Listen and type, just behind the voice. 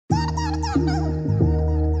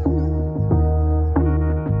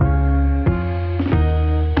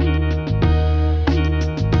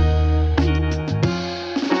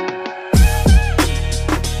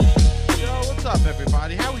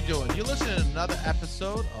another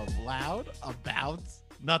episode of Loud About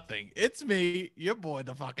Nothing. It's me, your boy,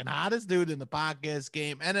 the fucking hottest dude in the podcast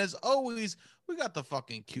game. And as always, we got the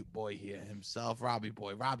fucking cute boy here himself, Robbie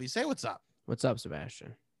boy. Robbie, say what's up. What's up,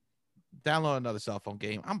 Sebastian? Download another cell phone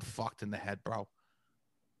game. I'm fucked in the head, bro.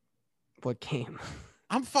 What game?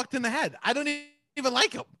 I'm fucked in the head. I don't even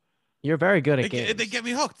like them. You're very good at games. They get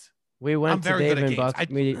me hooked. We went I'm to very Dave good at and games. Buster's.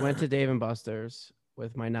 We went to Dave and Buster's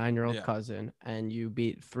with my 9-year-old Yeah. cousin, and you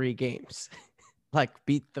beat 3 games. Like,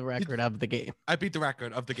 beat the record of the game. I beat the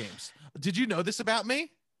record of the games. Did you know this about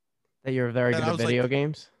me? That you're very That good I at was video like-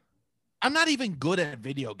 games. I'm not even good at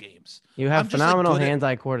video games. You have I'm just, like, phenomenal good at-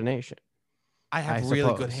 hand-eye coordination. I have I really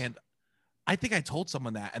good suppose. hand. I think I told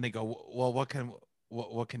someone that, and they go, "Well, what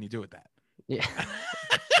can you do with that?" Yeah.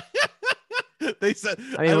 They said, I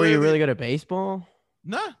mean, were you literally- really good at baseball?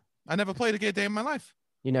 No, I never played a day in my life.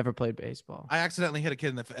 You never played baseball. I accidentally hit a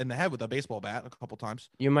kid in the head with a baseball bat a couple times.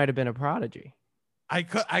 You might have been a prodigy. I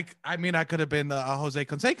could have been Jose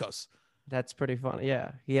Consecos. That's pretty funny.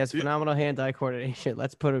 Yeah. He has Yeah. phenomenal hand-eye coordination.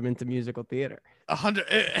 Let's put him into musical theater. 100.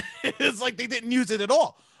 It's like they didn't use it at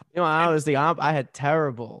all. You know, I had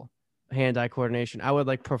terrible hand-eye coordination. I would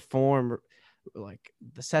like perform like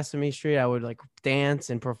the Sesame Street. I would like dance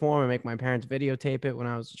and perform and make my parents videotape it when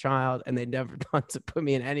I was a child, and they never thought to put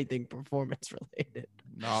me in anything performance related.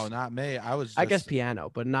 No, not me. I guess piano,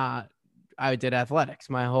 but not. I did athletics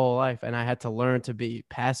my whole life, and I had to learn to be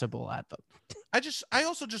passable at them. I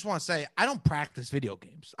also just want to say I don't practice video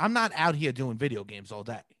games. I'm not out here doing video games all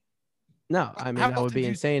day. No, I mean How that would often be do you-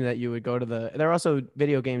 insane that you would go to the. There are also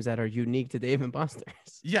video games that are unique to Dave and Buster's.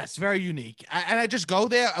 Yes, very unique. And I just go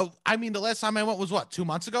there. I mean, the last time I went was what, 2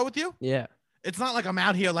 months ago with you? Yeah, It's not like I'm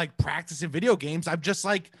out here like practicing video games. I'm just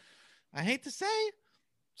like, I hate to say,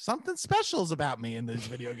 something special is about me in these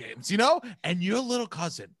video games, you know? And your little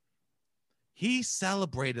cousin, he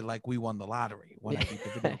celebrated like we won the lottery when I beat the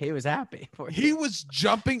video game. he was happy for you. He was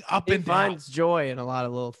jumping up He and down. finds joy in a lot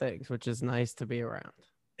of little things, which is nice to be around.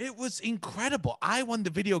 It was incredible. I won the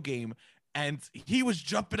video game and he was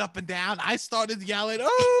jumping up and down. I started yelling,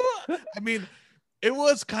 "Oh!" I mean, it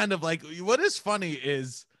was kind of like, what is funny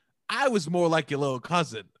is I was more like your little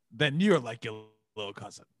cousin than you're like your little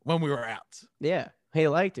cousin when we were out. Yeah, he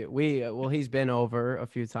liked it. He's been over a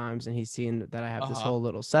few times and he's seen that I have this Uh-huh. whole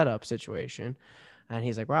little setup situation. And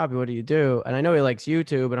he's like, Robbie, what do you do? And I know he likes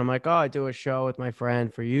YouTube. And I'm like, oh, I do a show with my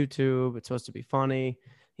friend for YouTube. It's supposed to be funny.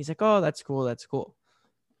 He's like, oh, that's cool. That's cool.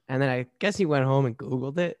 And then I guess he went home and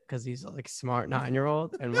Googled it because he's like smart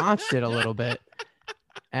 9-year-old and watched it a little bit.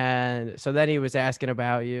 And so then he was asking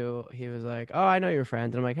about you. He was like, oh, I know your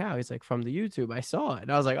friend. And I'm like, how? He's like, from the YouTube. I saw it.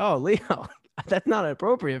 And I was like, oh, Leo, that's not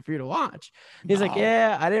appropriate for you to watch. He's like, No.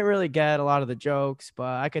 yeah, I didn't really get a lot of the jokes,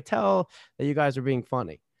 but I could tell that you guys were being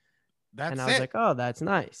funny. That's And I was it. like, oh, that's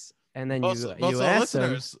nice. And then most you of the asked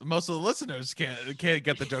him. most of the listeners can't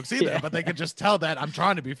get the jokes either, Yeah. but they can just tell that I'm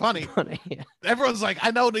trying to be funny. Funny. Yeah. Everyone's like,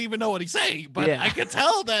 I don't even know what he's saying, but Yeah. I can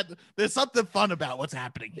tell that there's something fun about what's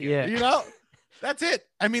happening here. Yeah. You know, that's it.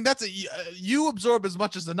 I mean, you absorb as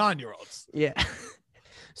much as the 9-year-olds. Yeah.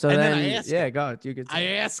 So And then then, I asked yeah, him. go. You could. I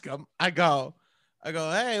ask him, I go,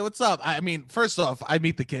 hey, what's up? I mean, first off, I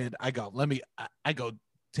meet the kid. I go, I go,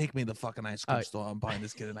 take me to the fucking ice cream Oh, store. I'm buying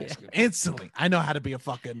this kid an ice yeah. cream instantly. I know how to be a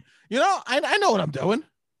fucking, I know what I'm doing.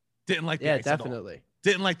 Didn't like the Yeah, ice at all. definitely.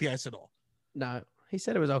 Didn't like the ice at all. No, he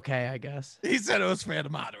said it was okay, I guess. He said it was fair to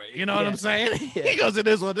moderate. You know what Yeah. I'm saying? Yeah. He goes, it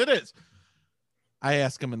is what it is. I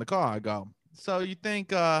ask him in the car. I go, so you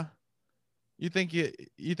think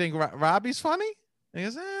Robbie's funny? And he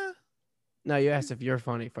goes, eh. No, you asked if you're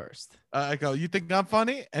funny first. I go, you think I'm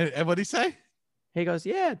funny? And what'd he say? He goes,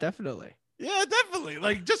 yeah, definitely. Yeah, definitely.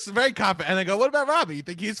 Like, just very confident. And I go, what about Robbie? You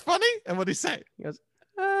think he's funny? And what'd he say? He goes,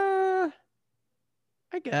 I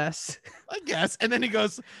guess. I guess. And then he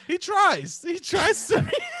goes, he tries. He tries to.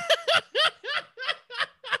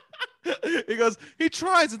 He goes, he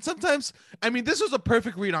tries. And sometimes, I mean, this was a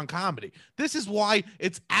perfect read on comedy. This is why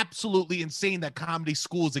it's absolutely insane that comedy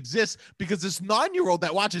schools exist, because this 9-year-old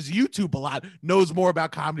that watches YouTube a lot knows more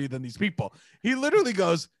about comedy than these people. He literally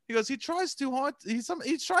goes, he tries too hard.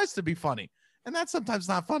 He tries to be funny. And that's sometimes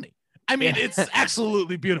not funny. I mean, Yeah. it's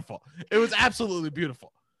absolutely beautiful. It was absolutely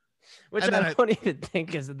beautiful. Which And then I don't even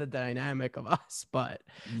think is the dynamic of us, but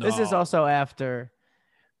this is No. also after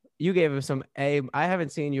you gave him some I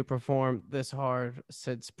haven't seen you perform this hard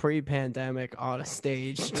since pre-pandemic on a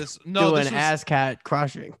stage doing ass cat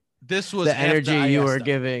crushing. This was The after energy I you asked were him.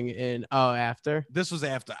 giving in after. This was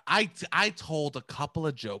after I told a couple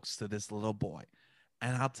of jokes to this little boy,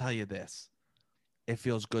 and I'll tell you this: it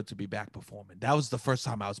feels good to be back performing. That was the first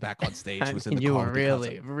time I was back on stage. I Was mean, in the you car were with the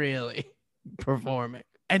cousin. really performing.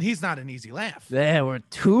 And he's not an easy laugh. There were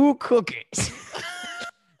 2 cookies.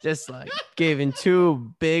 Just like giving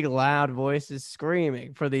 2 big, loud voices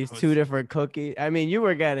screaming for these 2 different cookies. I mean, you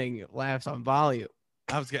were getting laughs on volume.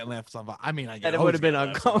 I was getting laughs on. I mean, And it would have been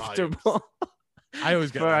uncomfortable. I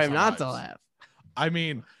always get for him not to laugh. I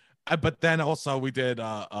mean, but then also we did.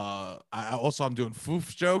 I'm doing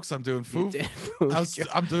foof jokes. I'm doing foof.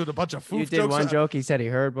 I'm doing a bunch of foof jokes. You did one joke he said he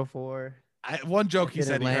heard before. One joke he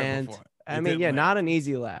said he heard before. I mean, yeah, not an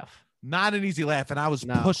easy laugh. Not an easy laugh, and I was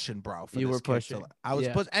pushing, bro. You were pushing. I was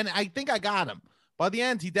pushing, and I think I got him. By the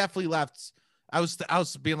end, he definitely left. I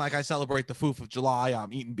was being like, I celebrate the 4th of July.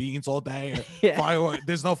 I'm eating beans all day. Fireworks.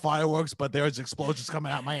 There's no fireworks, but there's explosions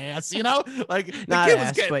coming out my ass. You know, like the not kid ass,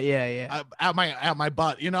 was getting, but yeah, out my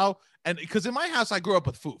butt. You know, and because in my house I grew up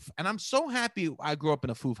with foof, and I'm so happy I grew up in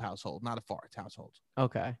a foof household, not a fart household.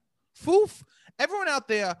 Okay. Foof. Everyone out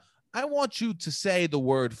there, I want you to say the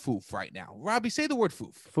word foof right now. Robbie, say the word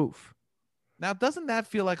foof. Foof. Now, doesn't that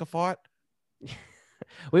feel like a fart?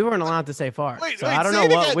 We weren't allowed to say fart. Wait, I don't know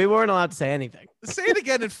what again. We weren't allowed to say anything. Say it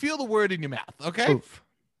again and feel the word in your mouth, okay?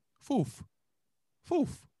 Foof. Foof.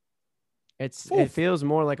 Foof. It feels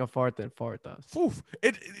more like a fart than fart does. Foof.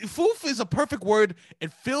 Foof is a perfect word.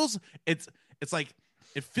 It's like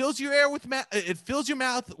it fills your air with it fills your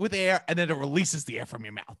mouth with air and then it releases the air from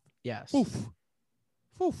your mouth. Yes. Foof.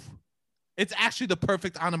 Foof. It's actually the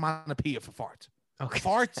perfect onomatopoeia for fart. Okay.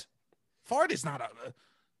 Fart is not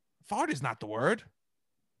the word.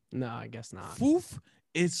 No, I guess not. Foof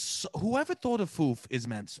is whoever thought of foof is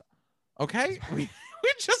Mensa. Okay? we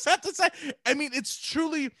just have to say, I mean, it's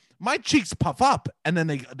truly my cheeks puff up and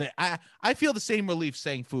then I feel the same relief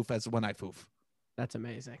saying foof as when I foof. That's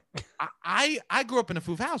amazing. I grew up in a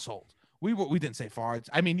foof household. We didn't say farts.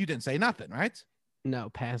 I mean, you didn't say nothing, right? No,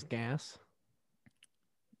 pass gas.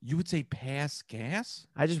 You would say pass gas?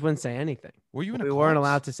 I just wouldn't say anything. Were you in We weren't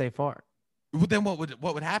allowed to say fart. Well, then what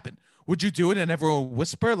would happen? Would you do it and everyone would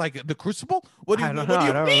whisper like the Crucible? I don't know.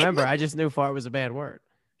 I don't remember. I just knew fart was a bad word.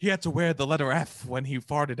 He had to wear the letter F when he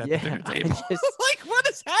farted at the dinner table. Like, what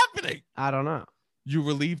is happening? I don't know. You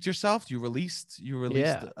relieved yourself? You released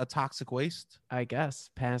a toxic waste? I guess.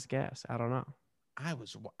 Pass gas. I don't know.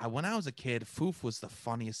 When I was a kid, foof was the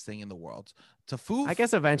funniest thing in the world. To foof, I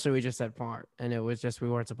guess eventually we just said fart, and it was just we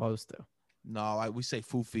weren't supposed to. No, we say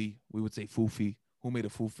foofy. We would say foofy. Who made a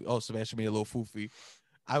foofy? Oh, Sebastian made a little foofy.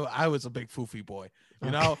 I was a big foofy boy.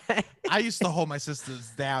 You know, I used to hold my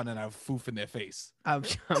sisters down and have foof in their face. I'm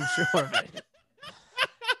sure of it.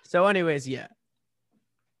 So, anyways, yeah.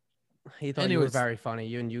 He thought you were very funny.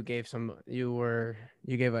 You gave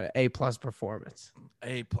an A+ performance.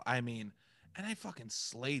 I mean, and I fucking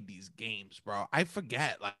slayed these games, bro. I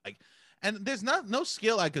forget like. And there's no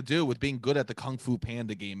skill I could do with being good at the Kung Fu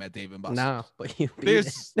Panda game at Dave & Buster's. No, but you beat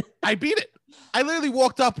it. I beat it. I literally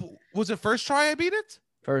walked up. Was it first try I beat it?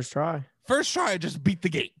 First try. First try, I just beat the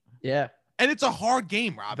game. Yeah. And it's a hard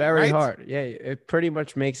game, Rob. Very hard. Yeah, it pretty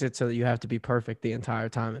much makes it so that you have to be perfect the entire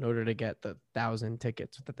time in order to get the 1,000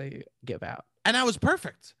 tickets that they give out. And I was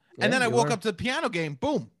perfect. Yeah, and then I woke up to the piano game.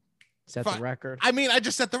 Boom. Set the record. I mean, I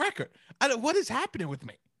just set the record. What is happening with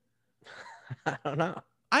me? I don't know.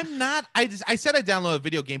 I'm not. I said I download a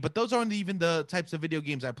video game, but those aren't even the types of video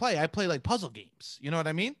games I play. I play like puzzle games. You know what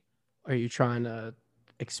I mean? Are you trying to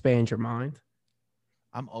expand your mind?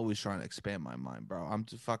 I'm always trying to expand my mind, bro. I'm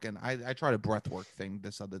just fucking. I tried a breathwork thing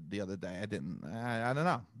the other day. I didn't. I don't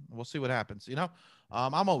know. We'll see what happens. You know.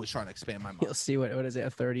 I'm always trying to expand my mind. You'll see what is it? A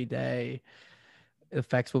 30-day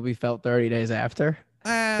effects will be felt 30 days after.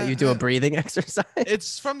 You do a breathing exercise.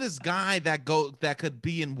 It's from this guy that could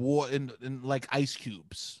be in war in like ice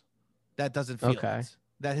cubes. That doesn't feel it.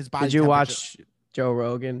 That his body. Did you watch Joe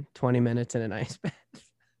Rogan 20 minutes in an ice bath?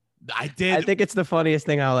 I did. I think it's the funniest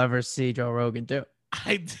thing I'll ever see Joe Rogan do.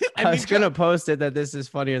 I did. I was gonna post it that this is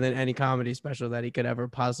funnier than any comedy special that he could ever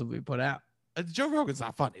possibly put out. Joe Rogan's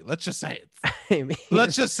not funny. Let's just say it. I mean,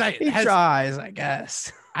 let's just say it. He tries, I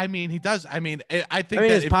guess. I mean, he does. I mean, I think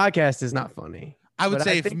his podcast is not funny. I would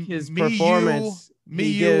say if his performance,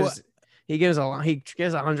 he gives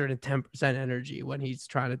 110% energy when he's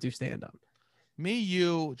trying to do stand up. Me,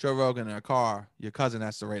 you, Joe Rogan in a car. Your cousin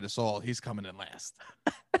has to rate us all. He's coming in last.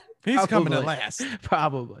 He's coming in last.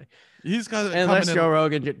 Probably. Unless Joe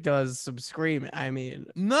Rogan does some screaming. I mean,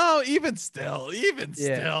 no, even still, you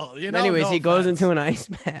know. Anyways, he goes into an ice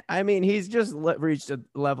bath. I mean, he's just reached a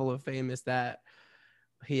level of famous that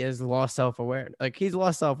he has lost self-awareness. Like he's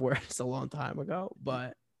lost self-awareness a long time ago,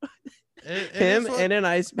 but him in an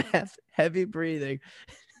ice bath, heavy breathing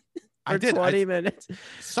for 20 minutes.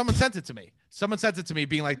 Someone sent it to me.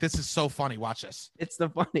 Being like, "This is so funny. Watch this." It's the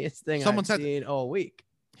funniest thing I've seen all week.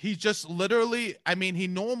 He just literally, I mean, he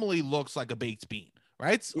normally looks like a baked bean,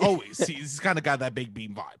 right? Always. He's kind of got that baked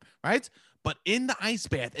bean vibe, right? But in the ice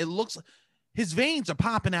bath, it looks like his veins are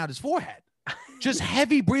popping out his forehead. Just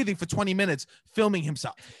heavy breathing for 20 minutes, filming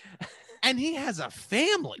himself. And he has a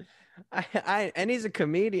family. And he's a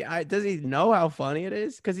comedian. Does he know how funny it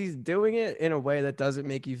is? Because he's doing it in a way that doesn't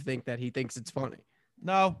make you think that he thinks it's funny.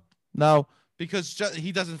 No, because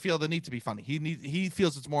he doesn't feel the need to be funny. He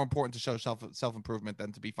feels it's more important to show self improvement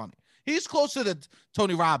than to be funny. He's closer to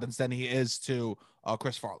Tony Robbins than he is to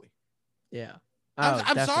Chris Farley. Yeah,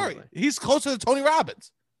 I'm sorry. He's closer to Tony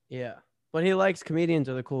Robbins. Yeah, but he likes comedians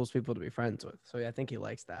are the coolest people to be friends with. So I think he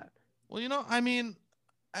likes that. Well, you know, I mean,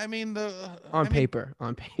 on paper.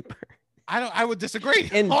 I would disagree.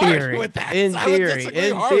 In theory, with that. In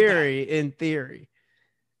theory.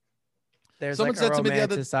 There's Someone like a said to me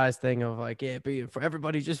romanticized thing of like, yeah, being for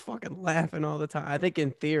everybody just fucking laughing all the time. I think in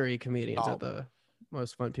theory, comedians are the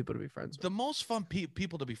most fun people to be friends with. The most fun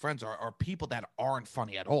people to be friends are people that aren't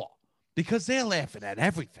funny at all because they're laughing at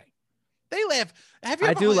everything. They laugh.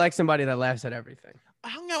 I do like somebody that laughs at everything. I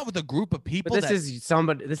hung out with a group of people. But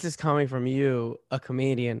this is coming from you, a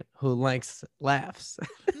comedian who likes laughs.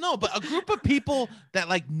 No, but a group of people that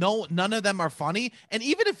like none of them are funny. And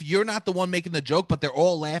even if you're not the one making the joke, but they're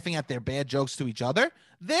all laughing at their bad jokes to each other,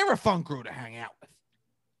 they're a fun crew to hang out with.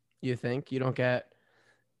 You think? You don't get,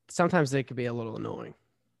 sometimes they could be a little annoying.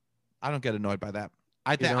 I don't get annoyed by that.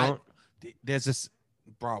 There's this,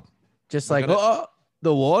 bro. Just like,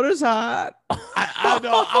 the water's hot. I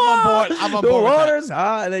know. I'm on board. The water's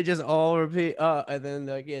hot. And they just all repeat. And then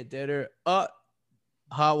they get dinner. Hot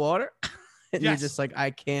water. And you're just like, I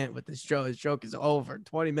can't with this joke. This joke is over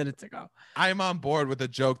 20 minutes ago. I'm on board with a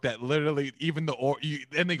joke that literally even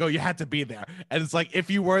and they go, you had to be there. And it's like, if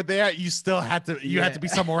you were there, you still had to, had to be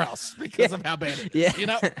somewhere else because of how bad it is. You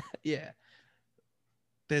know? Yeah.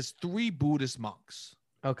 There's 3 Buddhist monks.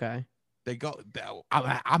 Okay. They go,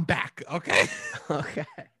 I'm back. Okay. Okay.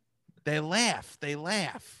 They laugh.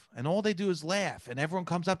 And all they do is laugh. And everyone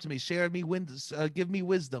comes up to me, give me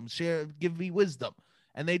wisdom. Give me wisdom.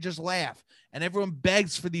 And they just laugh. And everyone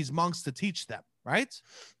begs for these monks to teach them, right?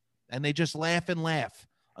 And they just laugh and laugh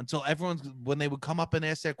until when they would come up and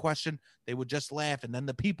ask their question, they would just laugh. And then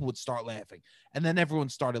the people would start laughing. And then everyone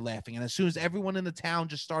started laughing. And as soon as everyone in the town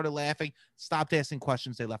just started laughing, stopped asking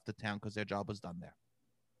questions, they left the town because their job was done there.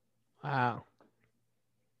 Wow.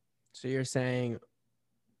 So you're saying,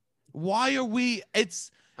 why are we?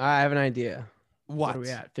 I have an idea. What are we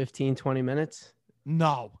at? 15, 20 minutes?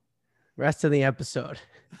 No. Rest of the episode.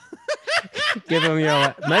 Give them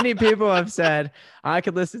your. Many people have said I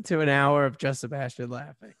could listen to an hour of just Sebastian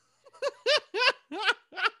laughing.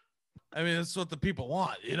 I mean, that's what the people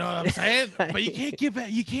want. You know what I'm saying? But you can't give it.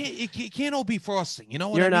 You can't all be frosting. You know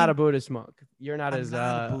what You're I mean? not a Buddhist monk. You're not I'm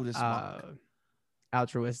not a Buddhist monk.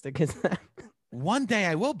 Altruistic as that. One day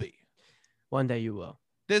I will be. One day you will.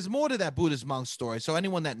 There's more to that Buddhist monk story. So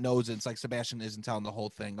anyone that knows it, it's like Sebastian isn't telling the whole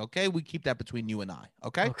thing. Okay. We keep that between you and I.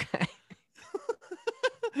 Okay. Okay.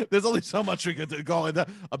 There's only so much we could go into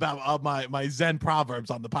about my Zen proverbs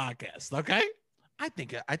on the podcast. Okay. I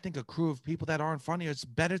think a crew of people that aren't funny is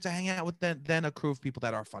better to hang out with than a crew of people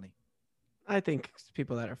that are funny. I think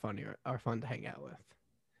people that are funny are fun to hang out with.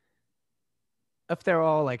 If they're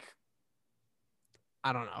all like,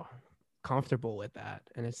 I don't know, comfortable with that,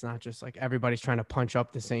 and it's not just like everybody's trying to punch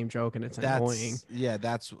up the same joke and it's annoying. Yeah,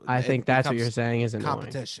 I think that's what you're saying is annoying.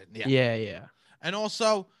 Competition. Yeah. And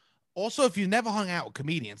also if you never hung out with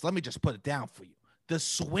comedians, let me just put it down for you. The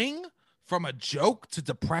swing from a joke to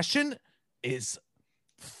depression is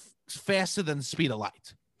faster than the speed of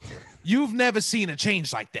light. You've never seen a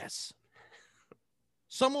change like this.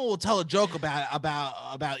 Someone will tell a joke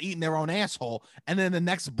about eating their own asshole, and then the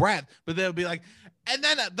next breath, but they'll be like, and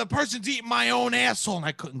then the person's eating my own asshole, and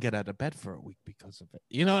I couldn't get out of bed for a week because of it.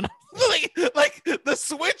 You know what I mean? like the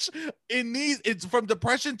switch in it's from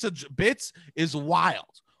depression to bits is wild.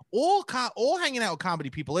 All hanging out with comedy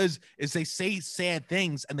people is they say sad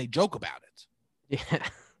things and they joke about it. Yeah,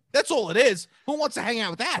 that's all it is. Who wants to hang out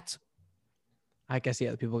with that? I guess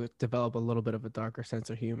the people develop a little bit of a darker sense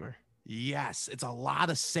of humor. Yes, it's a lot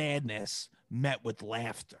of sadness met with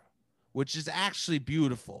laughter, which is actually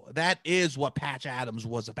beautiful. That is what Patch Adams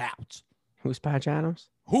was about. Who's Patch Adams?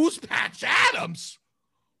 Who's Patch Adams?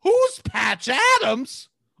 Who's Patch Adams?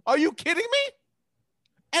 Are you kidding me?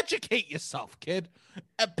 Educate yourself, kid.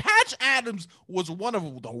 Patch Adams was one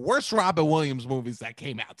of the worst Robin Williams movies that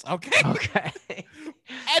came out. Okay.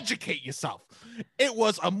 Educate yourself. It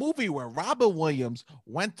was a movie where Robin Williams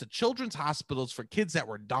went to children's hospitals for kids that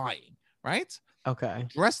were dying, right? Okay.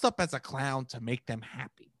 Dressed up as a clown to make them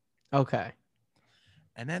happy. Okay.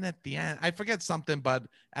 And then at the end, I forget something, but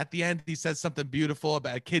at the end, he says something beautiful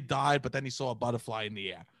about a kid died, but then he saw a butterfly in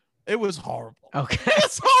the air. It was horrible. Okay. It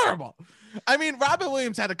was horrible. I mean, Robin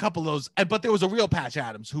Williams had a couple of those, but there was a real Patch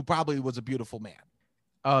Adams who probably was a beautiful man.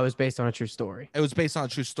 Oh, it was based on a true story. It was based on a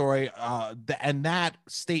true story. And that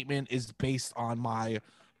statement is based on my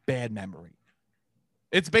bad memory.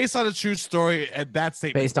 It's based on a true story, and that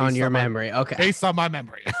statement Based on your memory. Okay. Based on my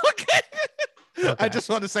memory. Okay. I just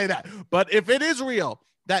want to say that. But if it is real,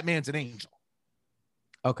 that man's an angel.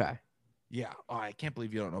 Okay. Yeah. Oh, I can't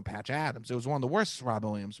believe you don't know Patch Adams. It was one of the worst Robin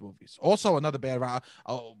Williams movies. Also, another bad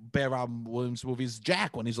Robin Williams movie is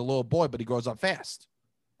Jack, when he's a little boy, but he grows up fast.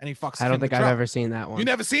 And he fucks I don't Kim think Cattrall. I've ever seen that one. You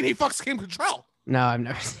never seen he fucks Kim Cattrall? No, I've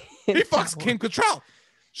never seen He that fucks one. Kim Cattrall.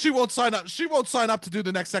 She won't sign up. She won't sign up to do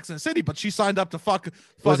the next Sex and the City, but she signed up to fuck.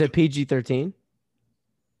 Was it PG-13?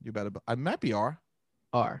 You better. I might be R.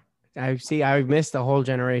 R. I see. I missed the whole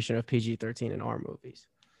generation of PG-13 and R movies.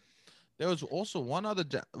 There was also one other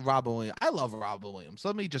Robin Williams. I love Robin Williams.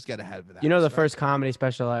 Let me just get ahead of that. You know, the first comedy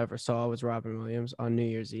special I ever saw was Robin Williams on New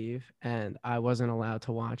Year's Eve, and I wasn't allowed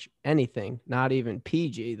to watch anything, not even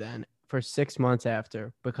PG then, for 6 months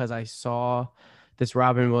after, because I saw this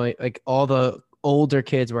Robin Williams, like all the older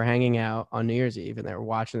kids were hanging out on New Year's Eve and they were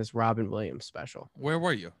watching this Robin Williams special. Where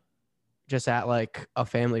were you? Just at like a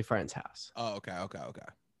family friend's house. Oh, okay.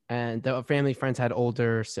 And the family friends had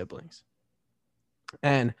older siblings.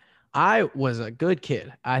 And I was a good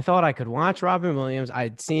kid. I thought I could watch Robin Williams.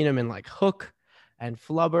 I'd seen him in like Hook and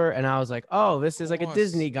Flubber, and I was like, oh, this is like a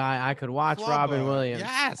Disney guy. I could watch Flubber. Robin Williams.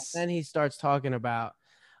 Yes. Then he starts talking about,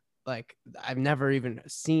 like, I've never even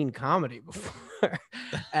seen comedy before.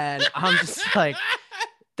 And I'm just like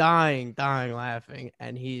dying laughing.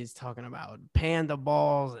 And he's talking about panda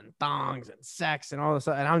balls and thongs and sex and all this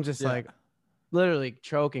stuff. And I'm just like literally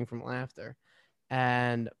choking from laughter.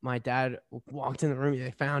 And my dad walked in the room.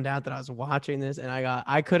 They found out that I was watching this, and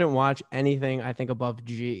I couldn't watch anything, I think, above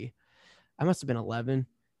G. I must have been 11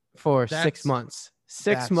 for 6 months.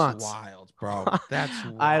 6 months. That's wild, bro. That's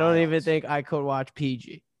wild. I don't even think I could watch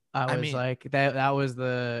PG. I was like, that was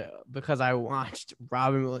because I watched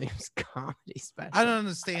Robin Williams comedy special. I don't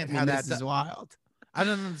understand how this is wild. I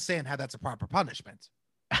don't understand how that's a proper punishment.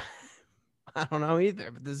 I don't know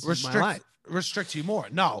either, but this is my life. Restrict you more.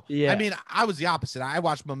 No. Yeah. I mean, I was the opposite. I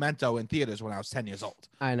watched Memento in theaters when I was 10 years old.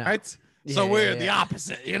 I know. Right? So we're the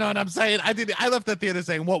opposite. You know what I'm saying? I left the theater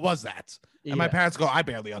saying, what was that? And my parents go, I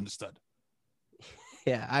barely understood.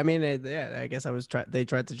 Yeah. I mean, I guess they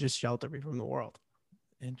tried to just shelter me from the world.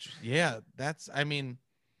 Yeah. That's, I mean,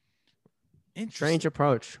 strange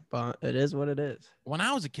approach, but it is what it is. When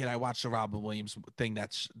I was a kid, I watched the Robin Williams thing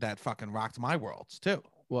that fucking rocked my world too.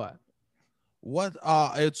 What?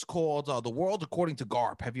 It's called The World According to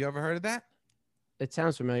Garp. Have you ever heard of that? It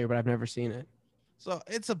sounds familiar, but I've never seen it. So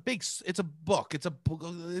it's a book. It's a book.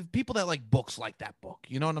 People that like books like that book.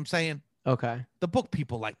 You know what I'm saying? Okay. The book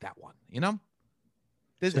people like that one. You know?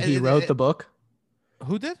 So he wrote the book?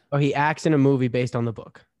 Who did? Oh, he acts in a movie based on the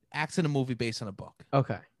book. Acts in a movie based on a book.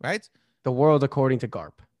 Okay. Right? The World According to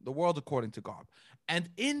Garp. The World According to Garp. And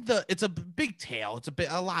it's a big tale.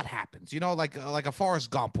 A lot happens, you know, like a Forrest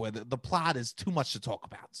Gump, where the plot is too much to talk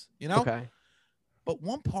about, you know? Okay. But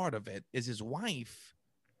one part of it is his wife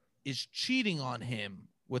is cheating on him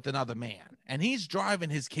with another man, and he's driving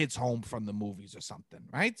his kids home from the movies or something,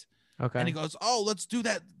 right? Okay. And he goes, oh, let's do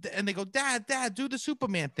that. And they go, Dad, do the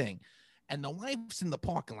Superman thing. And the wife's in the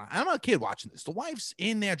parking lot. I'm a kid watching this. The wife's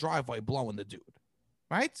in their driveway blowing the dude,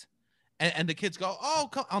 right? And the kids go,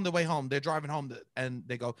 oh, on the way home, they're driving home, and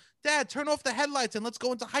they go, Dad, turn off the headlights and let's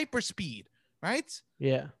go into hyperspeed, right?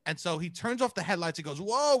 Yeah. And so he turns off the headlights and goes,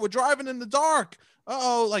 whoa, we're driving in the dark.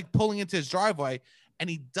 Uh-oh, like pulling into his driveway.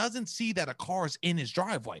 And he doesn't see that a car is in his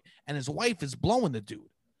driveway, and his wife is blowing the dude.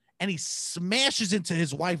 And he smashes into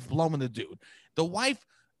his wife blowing the dude. The wife,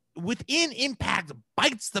 within impact,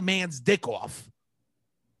 bites the man's dick off.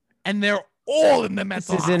 And they're all in the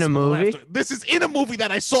mental hospital. This is in a movie? After. This is in a movie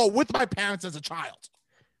that I saw with my parents as a child.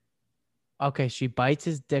 Okay, she bites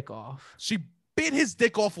his dick off. She bit his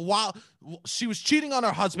dick off while she was cheating on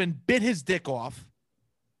her husband, bit his dick off.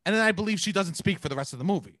 And then I believe she doesn't speak for the rest of the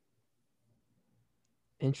movie.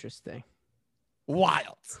 Interesting.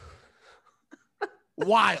 Wild.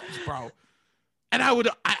 Wild, bro. And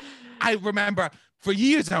I remember for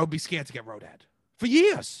years I would be scared to get roadhead. For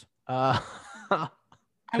years.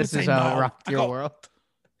 This is how it rocked your world.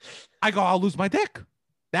 I go, I'll lose my dick.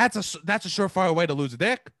 That's a surefire way to lose a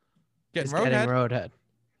dick. Getting roadhead.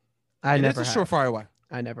 It's a surefire way.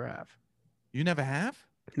 I never have. You never have?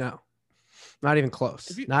 No. Not even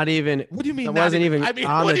close. Not even. What do you mean? It wasn't even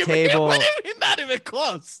on the table. What do you mean not even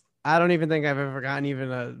close? I don't even think I've ever gotten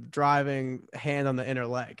even a driving hand on the inner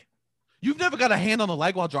leg. You've never got a hand on the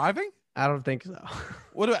leg while driving? I don't think so.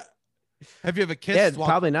 What do I, have you ever Yeah, kissed while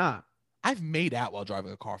probably not. I've made out while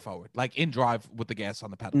driving a car forward, like in drive with the gas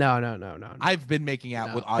on the pedal. No. I've been making out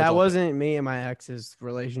No. with eyes That open. wasn't me and my ex's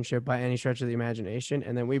relationship by any stretch of the imagination.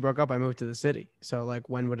 And then we broke up. I moved to the city. So like,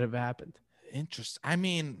 when would it have happened? Interesting. I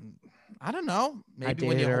mean, I don't know. I Maybe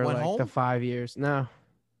when dated you her went like home. the 5 years. No,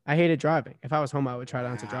 I hated driving. If I was home, I would try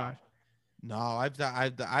not to Wow. drive. No, I've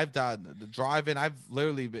done the driving. I've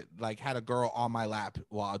literally been, like had a girl on my lap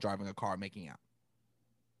while driving a car making out.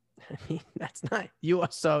 I mean, that's not you.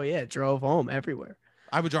 So yeah, drove home everywhere.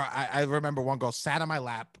 I would drive. I remember one girl sat on my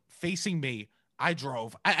lap facing me. I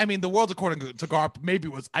drove. I mean, the world according to Garp maybe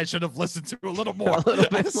was I should have listened to a little more. A little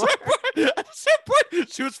bit At a more. certain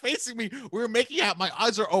point, she was facing me. We were making out. My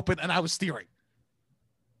eyes are open, and I was steering.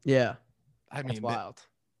 Yeah, I that's mean, wild.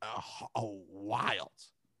 wild.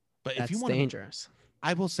 But That's if you want, dangerous.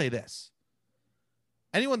 I will say this: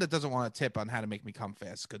 anyone that doesn't want a tip on how to make me come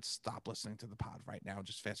fast could stop listening to the pod right now and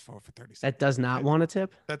just fast forward for 30 seconds. That does not want a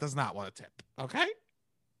tip. That does not want a tip. Okay.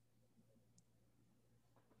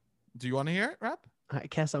 Do you want to hear it, Rep? I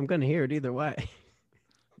guess I'm gonna hear it either way.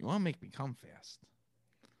 You want to make me come fast?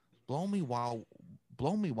 Blow me while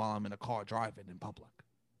I'm in a car driving in public.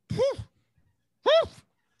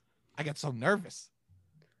 I get so nervous.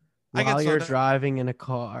 While you're driving in a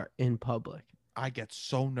car in public. I get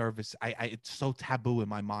so nervous. I it's so taboo in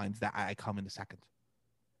my mind that I come in a second.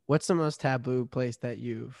 What's the most taboo place that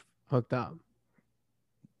you've hooked up?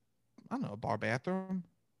 I don't know, a bar bathroom.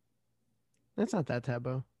 That's not that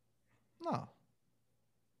taboo. No.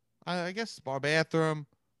 I guess bar bathroom,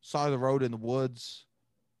 side of the road in the woods,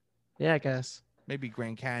 Yeah, I guess. maybe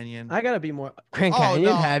Grand Canyon. I gotta be more Grand Oh, Canyon.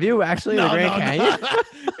 no. Have you actually the Grand Canyon?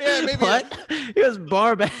 Yeah, maybe What? It was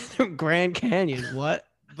bar bathroom Grand Canyon. What?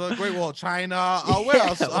 the Great Wall of China. Where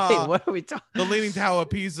else? Wait, what are we talking? The Leaning Tower of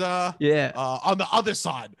Pisa. Yeah. On the other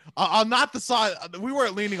side, on not the side we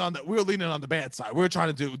weren't leaning on we were leaning on the bad side. We were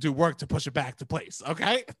trying to do work to push it back to place.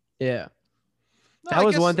 Okay. Yeah. No, That I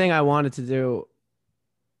was guess- one thing I wanted to do.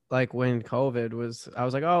 Like when COVID was, I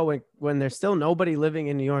was like, oh, when there's still nobody living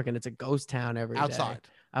in New York and it's a ghost town every day. outside.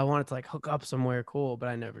 I wanted to like hook up somewhere cool, but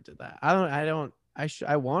I never did that. I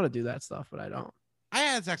want to do that stuff, but I don't. I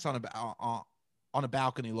had sex on a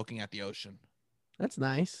balcony looking at the ocean. That's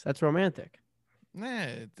nice. That's romantic.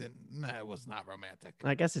 It was not romantic.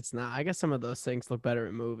 I guess it's not. I guess some of those things look better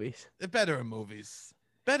in movies. They're better in movies.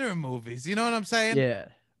 Better in movies. You know what I'm saying? Yeah.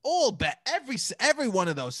 All every one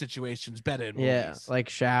of those situations better in movies. Yeah. Like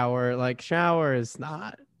shower is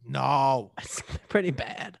not. No. It's pretty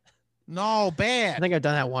bad. No, I bad. think I've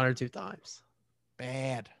done that 1 or 2 times.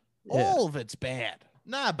 Bad. Yeah. All of it's bad.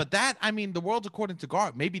 Nah, but the world's according to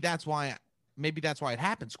Garp. Maybe that's why it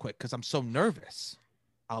happens quick, because I'm so nervous.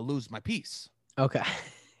 I'll lose my peace. Okay.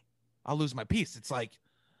 I'll lose my peace. It's like,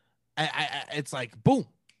 it's like boom.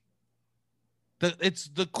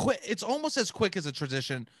 It's almost as quick as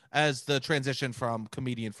the transition from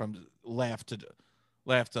comedian from laugh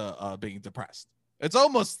to being depressed. It's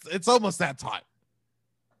almost that time.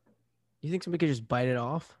 You think somebody could just bite it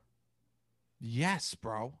off? Yes,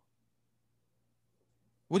 bro.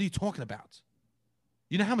 What are you talking about?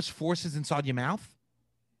 You know how much force is inside your mouth?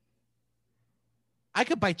 I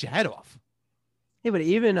could bite your head off. Yeah, but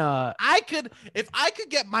even If I could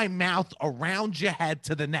get my mouth around your head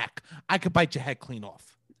to the neck, I could bite your head clean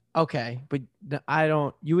off. okay, but I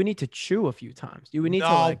don't. You would need to chew a few times. You would need to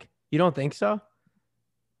No. like. You don't think so?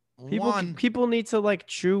 People need to like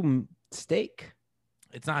chew steak.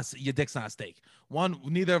 It's not your dick's not a steak.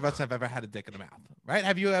 Neither of us have ever had a dick in the mouth, right?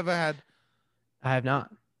 Have you ever had? I have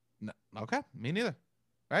not. No, okay, me neither.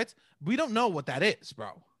 Right? We don't know what that is,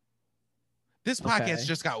 bro. This podcast Okay.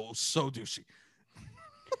 just got so douchey.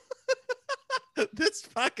 This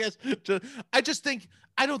podcast,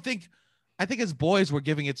 I think as boys we're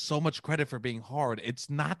giving it so much credit for being hard. It's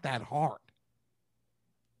not that hard.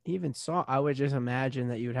 Even so, I would just imagine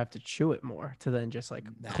that you would have to chew it more to then just like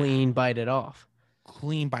Nah. clean bite it off.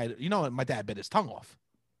 Clean bite. You know what? My dad bit his tongue off.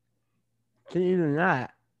 Even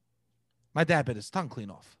that, My dad bit his tongue clean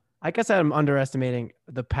off. I guess I'm underestimating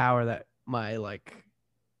the power that my like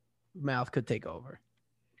mouth could take over.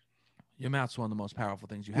 Your mouth's one of the most powerful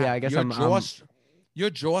things you have. Yeah, I guess your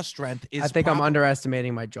jaw strength is. I think I'm probably-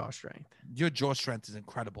 underestimating my jaw strength. Your jaw strength is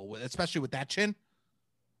incredible, especially with that chin,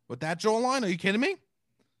 with that jawline. Are you kidding me?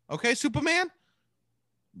 Okay, Superman.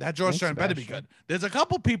 That jaw Thanks, strength better be Sebastian. good. There's a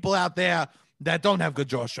couple people out there that don't have good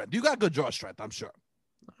jaw strength. You got good jaw strength, I'm sure.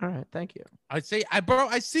 All right, thank you. I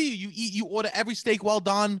see you. You order every steak well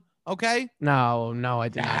done Okay. No, I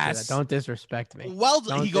did not say that. Yes. Don't disrespect me. Well,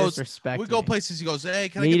 Don't he goes, disrespect we go me. places. He goes, hey,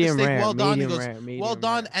 can I get the Medium steak rare, well done? He medium goes, rare, well medium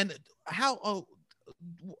done. rare. And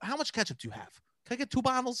how much ketchup do you have? Can I get 2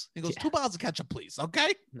 bottles? He goes, Yeah. 2 bottles of ketchup, please.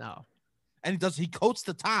 Okay. No. And he coats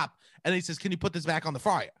the top and he says, can you put this back on the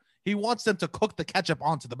fryer? He wants them to cook the ketchup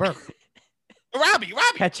onto the burger. Robbie,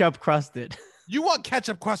 Ketchup crusted. you want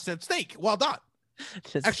ketchup crusted steak? Well done.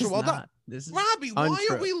 This Extra is well done. not. This is Robbie, why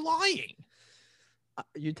untrue. are we lying?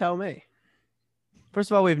 You tell me. First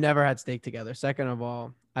of all, we've never had steak together. Second of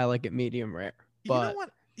all, I like it medium rare. But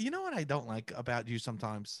You know what I don't like about you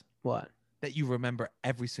sometimes? what? That you remember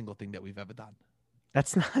every single thing that we've ever done.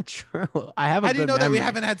 That's not true. I have a How do you good know that we memory.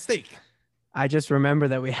 haven't had steak? I just remember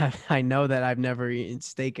that we have. I know that I've never eaten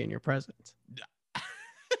steak in your presence.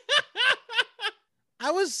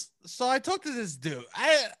 I talked to this dude.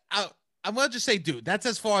 I'm gonna just say, dude, that's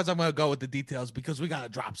as far as I'm gonna go with the details because we gotta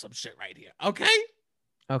drop some shit right here. Okay.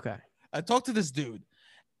 Okay. I talked to this dude,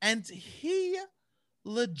 and he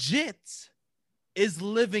legit is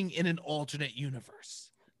living in an alternate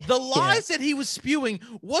universe. The lies that he was spewing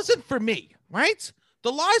wasn't for me, right?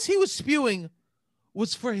 The lies he was spewing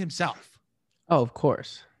was for himself. Oh, of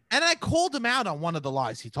course. And I called him out on one of the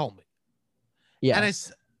lies he told me. Yeah. And I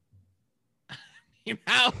said,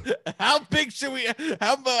 how big should we,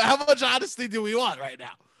 how much honesty do we want right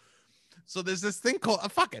now? So there's this thing called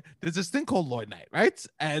There's this thing called Lloyd Night, right?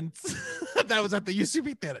 And that was at the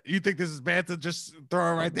UCB theater. You think this is bad to just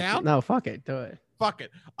throw it right down? No, fuck it. Do it. Fuck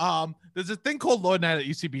it. There's a thing called Lloyd Night at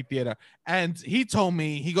UCB theater, and he told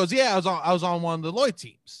me, he goes, yeah, I was on one of the Lloyd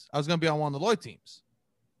teams. I was gonna be on one of the Lloyd teams.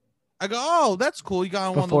 I go, oh, that's cool. You got on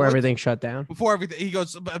one of the Before Lloyd everything shut down. Before everything. He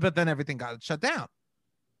goes, but then everything got shut down.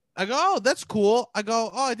 I go, oh, that's cool. I go,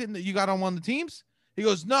 oh, I didn't. You got on one of the teams? He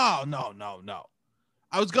goes, no.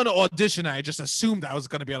 I was gonna audition. I just assumed I was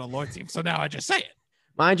gonna be on a Lloyd team, so now I just say it.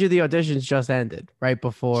 Mind you, the auditions just ended right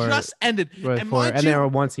before. Just ended, and they were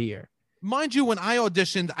once a year. Mind you, when I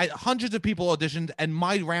auditioned, hundreds of people auditioned, and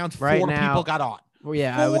my round, 4 Right now, people got on. Well,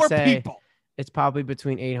 yeah, 4 I would say people. it's probably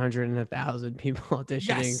between 800 and 1,000 people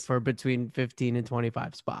auditioning for between 15 and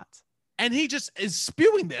 25 spots. And he just is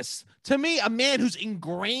spewing this to me, a man who's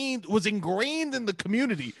was ingrained in the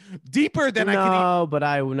community deeper than I could. No, but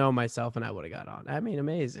I know myself, and I would have got on. I mean,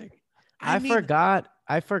 amazing. I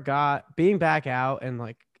forgot being back out and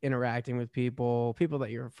like interacting with people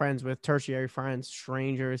that you're friends with, tertiary friends,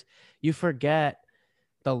 strangers. You forget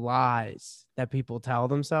the lies that people tell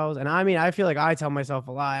themselves. And I mean, I feel like I tell myself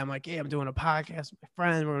a lie. I'm like, yeah, I'm doing a podcast with my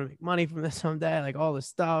friends. We're gonna make money from this someday, like all this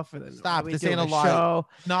stuff. And then Stop. we This do ain't a lie. show.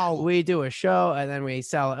 No, we do a show and then we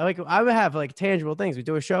sell it. Like I would have like tangible things. We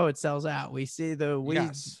do a show, it sells out. We see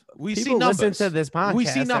we see people numbers. listen to this podcast. We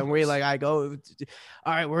see numbers. And I go,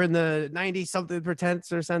 all right, we're in the 90 something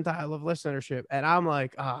percentile of listenership. And I'm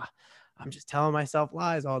like, I'm just telling myself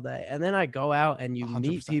lies all day. And then I go out and you 100%.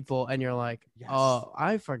 meet people and you're like, oh,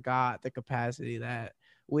 I forgot the capacity that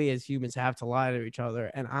we as humans have to lie to each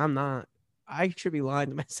other. And I should be lying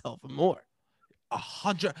to myself more.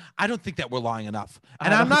 100. I don't think that we're lying enough.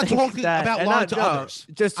 And I'm not talking about lying to others.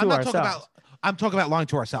 Just to ourselves. I'm talking about lying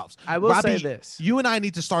to ourselves. I will Robbie, say this. You and I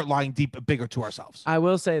need to start lying bigger to ourselves. I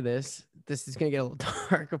will say this. This is going to get a little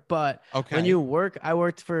dark, but okay. When you work, I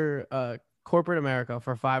worked for corporate America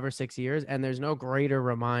for 5 or 6 years, and there's no greater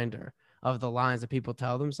reminder of the lines that people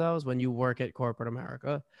tell themselves when you work at corporate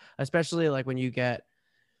America, especially like when you get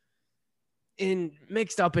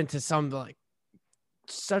mixed up into some like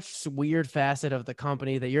such weird facet of the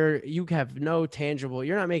company that you have no tangible,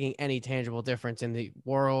 you're not making any tangible difference in the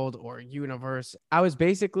world or universe. I was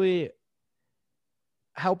basically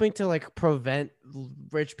helping to like prevent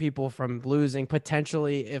rich people from losing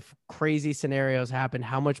potentially if crazy scenarios happen.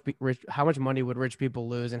 How much money would rich people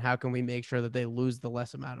lose, and how can we make sure that they lose the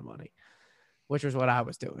less amount of money? Which was what I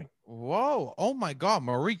was doing. Whoa! Oh my God,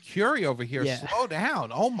 Marie Curie over here. Yeah. Slow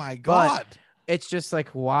down. Oh my God. But it's just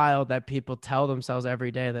like wild that people tell themselves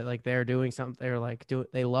every day that like they're doing something. They're like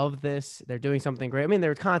they love this. They're doing something great. I mean,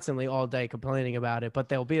 they're constantly all day complaining about it, but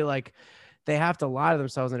they'll be like, they have to lie to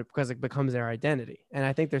themselves because it becomes their identity. And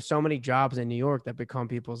I think there's so many jobs in New York that become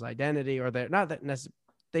people's identity, or they're not that necessarily,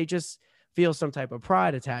 they just feel some type of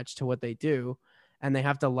pride attached to what they do. And they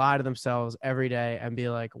have to lie to themselves every day and be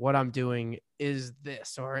like, what I'm doing is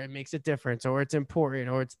this, or it makes a difference, or it's important,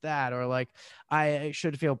 or it's that, or like, I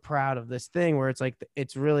should feel proud of this thing, where it's like,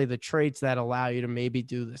 it's really the traits that allow you to maybe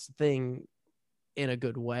do this thing in a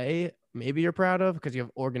good way. Maybe you're proud of because you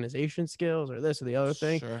have organization skills or this or the other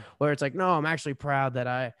thing, Sure. where it's like, no, I'm actually proud that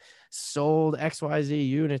I sold XYZ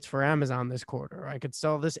units for Amazon this quarter. I could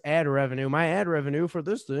sell this ad revenue. My ad revenue for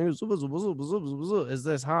this thing is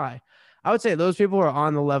this high. I would say those people are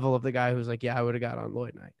on the level of the guy who's like, yeah, I would have got on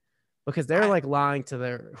Lloyd Knight, because they're like lying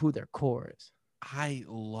to who their core is. I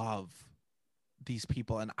love these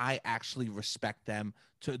people, and I actually respect them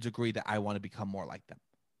to a degree that I want to become more like them.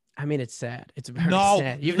 I mean, it's sad. It's very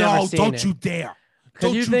sad. You've never seen don't it. you dare.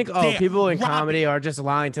 Because you think, dare. people in Robbie. comedy are just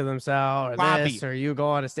lying to themselves, or Robbie. this, or you go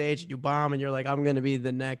on a stage and you bomb and you're like, I'm going to be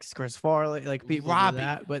the next Chris Farley. Like, people Robbie. do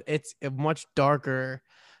that, but it's a much darker,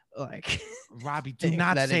 like, Robbie, do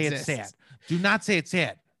not say it's sad. Do not say it's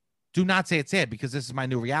sad. Do not say it's sad, because this is my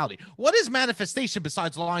new reality. What is manifestation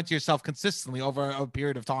besides lying to yourself consistently over a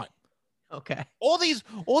period of time? Okay.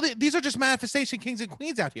 These are just manifestation kings and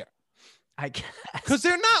queens out here. I guess. Because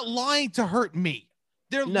they're not lying to hurt me.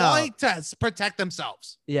 They're lying to protect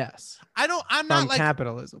themselves. Yes. I'm not like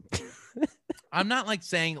capitalism. I'm not like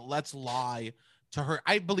saying let's lie to hurt.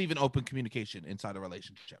 I believe in open communication inside a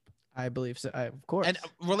relationship. I believe so. Of course. And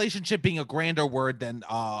relationship being a grander word than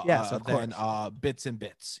bits and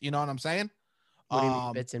bits. You know what I'm saying? What do you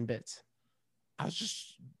mean bits and bits? I was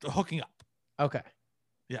just hooking up. Okay.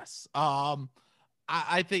 Yes.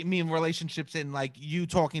 I think me and relationships in like you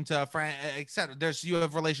talking to a friend, etc. You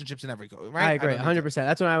have relationships in every right. I agree, 100%.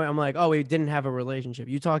 That's when I'm like, oh, we didn't have a relationship.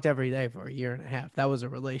 You talked every day for a year and a half. That was a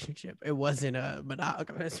relationship. It wasn't a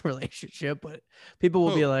monogamous relationship, but people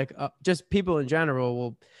will be like, just people in general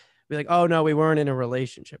will be like, oh no, we weren't in a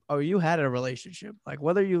relationship. Oh, you had a relationship. Like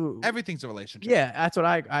whether you everything's a relationship. Yeah, that's what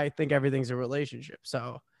I think. Everything's a relationship.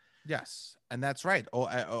 So. Yes, and that's right.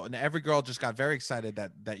 And every girl just got very excited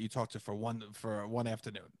that you talked to for one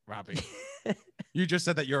afternoon, Robbie. You just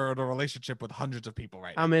said that you're in a relationship with hundreds of people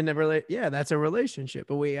right now. I'm in a yeah, that's a relationship,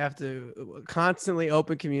 but we have to constantly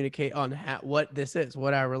open communicate on what this is,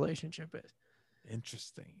 what our relationship is.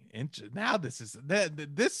 Interesting. Now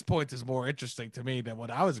this point is more interesting to me than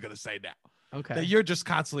what I was going to say now. Okay. That you're just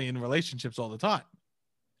constantly in relationships all the time.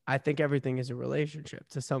 I think everything is a relationship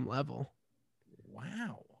to some level.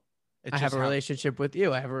 Wow. I have a relationship with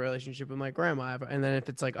you. I have a relationship with my grandma. And then if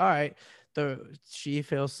it's like, all right, she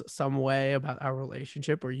feels some way about our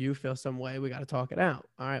relationship, or you feel some way, we got to talk it out.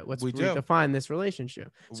 All right, let's redefine this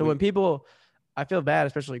relationship. So when people, I feel bad,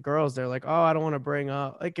 especially girls, they're like, oh, I don't want to bring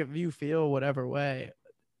up, like, if you feel whatever way,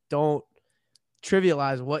 don't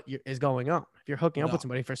trivialize what is going on. If you're hooking up with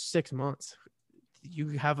somebody for 6 months,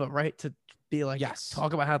 you have a right to be like, yes,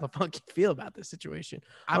 talk about how the fuck you feel about this situation.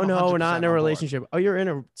 Oh no, we're not in a relationship. Oh, you're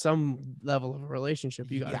in some level of a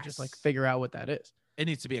relationship. You got to just like figure out what that is. It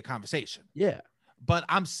needs to be a conversation. Yeah. But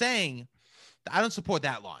I'm saying I don't support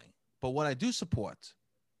that lying. But what I do support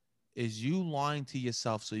is you lying to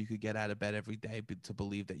yourself so you could get out of bed every day to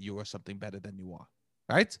believe that you are something better than you are.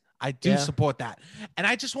 Right? I do support that. And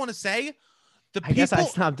I just want to say I guess I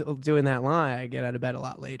stopped doing that lie. I get out of bed a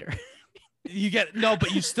lot later.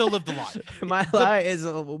 But you still live the lie. My lie is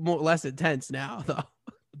a little less intense now, though.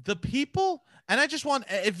 The people, and I just want,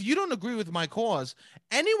 if you don't agree with my cause,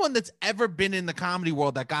 anyone that's ever been in the comedy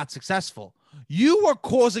world that got successful, you are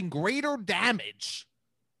causing greater damage.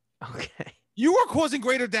 Okay. You are causing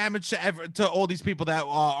greater damage to all these people that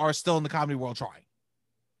are still in the comedy world trying.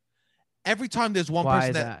 Every time there's one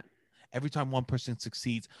person every time one person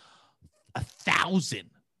succeeds, 1,000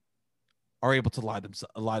 are able to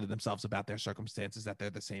lie to themselves about their circumstances, that they're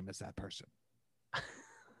the same as that person.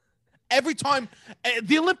 Every time,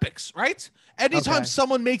 the Olympics, right? Anytime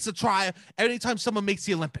someone makes a try, anytime someone makes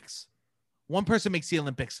the Olympics, one person makes the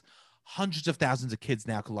Olympics, hundreds of thousands of kids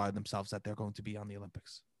now can lie to themselves that they're going to be on the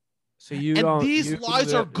Olympics. So these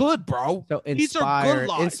lies are good, bro. So these are good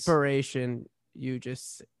lies. Inspiration,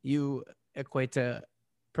 you equate to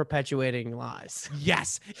perpetuating lies.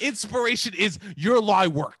 Yes. Inspiration is your lie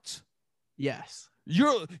worked. Yes.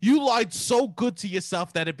 You lied so good to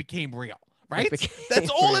yourself that it became real, right? That's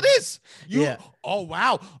all it is. Oh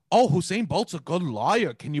wow. Oh, Usain Bolt's a good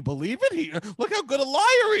liar. Can you believe it? Look how good a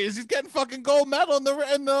liar he is. He's getting fucking gold medal in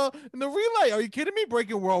the relay. Are you kidding me?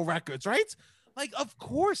 Breaking world records, right? Like, of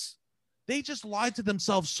course. They just lied to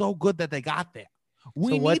themselves so good that they got there.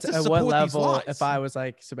 We need to support these lies. If I was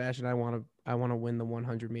like, Sebastian, I want to win the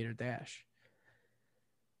 100-meter dash,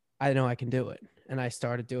 I know I can do it. And I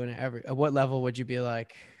started doing it at what level would you be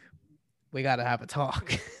like, we got to have a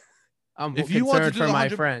talk? I'm concerned for my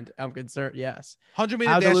friend. I'm concerned. Yes. 100-meter dash.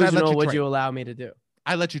 How delusional would you allow me to do?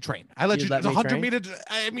 I let you train. I let you 100-meter.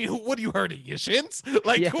 I mean, what are you hurting? Your shins?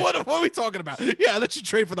 Like, what are we talking about? Yeah, I let you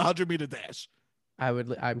train for the 100-meter dash.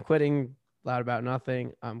 I'm quitting Loud About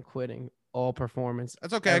Nothing. I'm quitting all performance.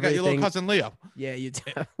 That's okay. Everything. I got your little cousin Leo. Yeah, you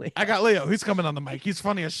definitely. I got Leo. He's coming on the mic. He's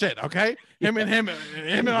funny as shit. Okay, him and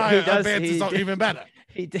I are even better.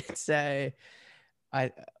 He did say,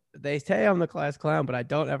 they say I'm the class clown, but I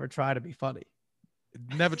don't ever try to be funny.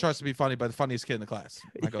 Never tries to be funny, but the funniest kid in the class.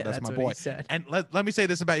 I go, Yeah, that's my what boy. he said. And let me say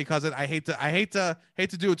this about your cousin. I hate to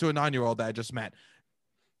do it to a 9-year-old that I just met.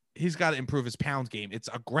 He's got to improve his pound game. It's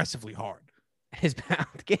aggressively hard. His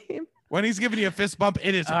pound game. When he's giving you a fist bump,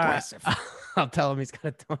 it is All right. aggressive. I'll tell him he's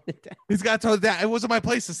got to tone it down. He's got to tone it down. It wasn't my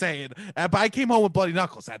place to say it, but I came home with bloody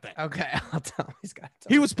knuckles that day. Okay, I'll tell him he's got to.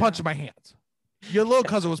 He was punching my hands. Your little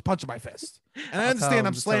cousin was punching my fist. And I I'll tell understand him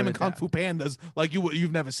I'm to slamming tone it Kung down. Fu Pandas like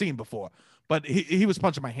you've never seen before. But he was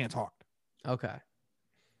punching my hands hard. Okay.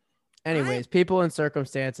 Anyways, people in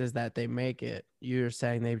circumstances that they make it, you're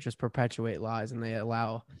saying they just perpetuate lies and they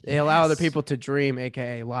allow other Yes. people to dream,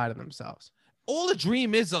 aka lie to themselves. All a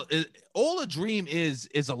dream is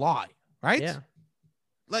a lie, right? Yeah.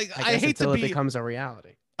 Like I I hate until to be it becomes a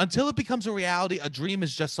reality. until it becomes a reality. A dream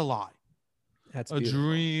is just a lie. That's A beautiful.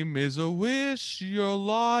 dream is a wish. You're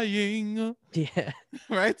lying, Yeah.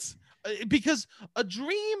 right? Because a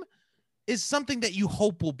dream is something that you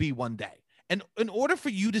hope will be one day. And in order for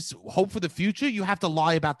you to hope for the future, you have to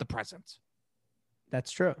lie about the present.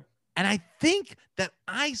 That's true. And I think that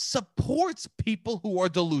I support people who are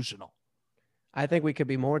delusional. I think we could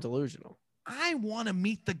be more delusional. I want to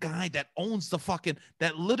meet the guy that owns the fucking,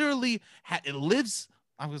 that literally lives,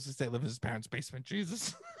 I was going to say live in his parents' basement.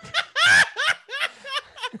 Jesus.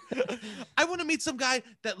 I want to meet some guy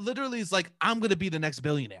that literally is like, I'm going to be the next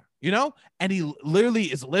billionaire, you know? And he literally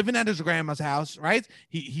is living at his grandma's house, right?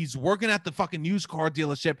 He's working at the fucking used car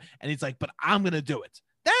dealership and he's like, but I'm going to do it.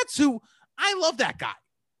 That's who, I love that guy.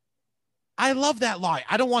 I love that lie.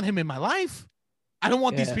 I don't want him in my life. I don't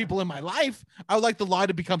want these Yeah. people in my life. I would like the lie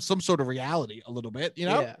to become some sort of reality a little bit, you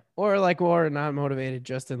know? Yeah. Or not motivated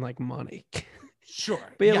just in like money. Sure.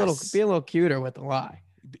 be a Yes. little cuter with the lie.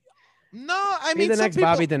 No, I Be mean, the some next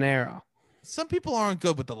people, Bobby De Niro. some people aren't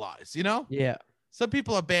good with the lies, you know? Yeah. Some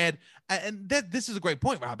people are bad. And this is a great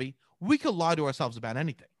point, Robbie. We could lie to ourselves about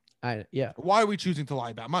anything. Yeah. Why are we choosing to lie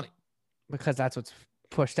about money? Because that's what's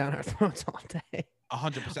pushed down our throats all day.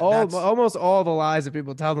 100%. Almost all the lies that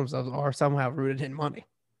people tell themselves are somehow rooted in money.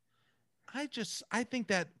 I think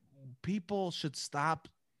that people should stop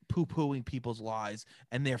poo-pooing people's lies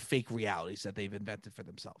and their fake realities that they've invented for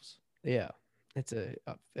themselves. Yeah. It's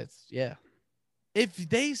yeah. If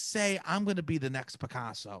they say I'm going to be the next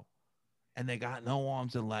Picasso and they got no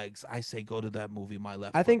arms and legs, I say go to that movie My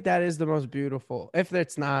Left I Foot. think that is the most beautiful. If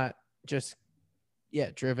it's not just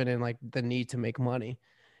driven in like the need to make money.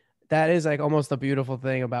 That is like almost the beautiful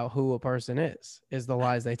thing about who a person is the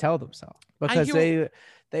lies they tell themselves, because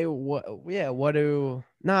what do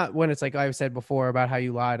not when it's like I've said before about how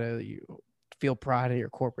you lie to you feel pride in your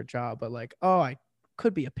corporate job, but like, oh, I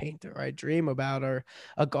could be a painter, or I dream about, or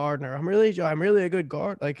a gardener. I'm really a good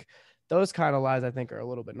gardener. Like those kind of lies I think are a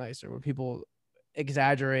little bit nicer when people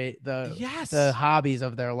exaggerate the hobbies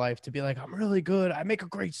of their life to be like, I'm really good, I make a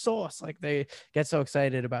great sauce. Like they get so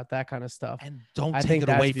excited about that kind of stuff. And don't I take think it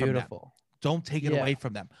that's away from them. beautiful. Don't take it Yeah. away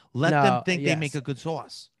from them. Let No, them think they yes. make a good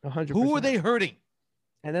sauce. 100%. Who are they hurting?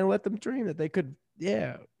 And then let them dream that they could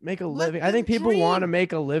make a Let living. I think them people want to dream.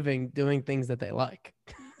 make a living doing things that they like.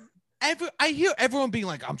 I hear everyone being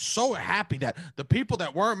like, I'm so happy that the people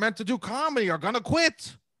that weren't meant to do comedy are gonna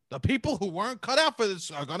quit. The people who weren't cut out for this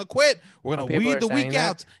are gonna quit. We're gonna people weed are the saying week that?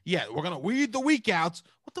 out. Yeah, we're gonna weed the week out.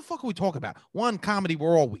 What the fuck are we talking about? One, comedy,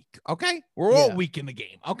 we're all weak. Okay, we're all Yeah. weak in the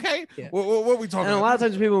game. Okay, Yeah. what are we talking And a about? lot of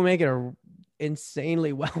times people make it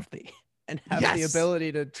insanely wealthy and have the Yes.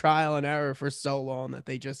 ability to trial and error for so long that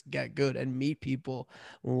they just get good and meet people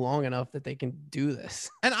long enough that they can do this.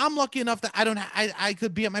 And I'm lucky enough that I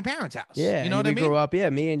could be at my parents' house. Yeah. you know and what I we mean? grew up. Yeah.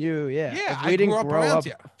 Me and you. Yeah. Yeah, If I we didn't grew up grow around up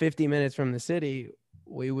you. 50 minutes from the city,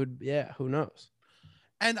 we would. Yeah. Who knows?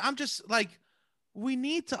 And I'm just like, we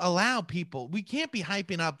need to allow people. We can't be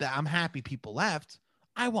hyping up that I'm happy people left.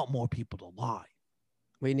 I want more people to lie.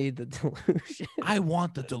 We need the delusion. I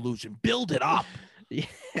want the delusion. Build it up.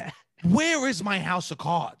 Yeah. Where is my house of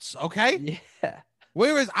cards? Okay. Yeah.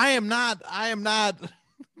 Where is I am not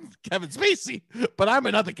Kevin Spacey, but I'm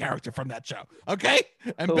another character from that show. Okay.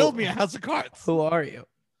 And Who- build me a house of cards. Who are you?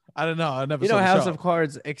 I don't know. I never You saw know, the House show. of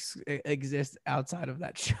Cards exists outside of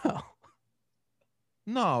that show.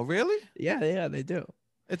 No, really? Yeah, they do.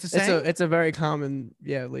 It's the same. It's a very common,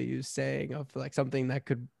 used saying of like something that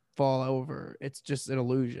could fall over. It's just an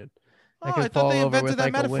illusion. Oh, That I could thought fall they over invented with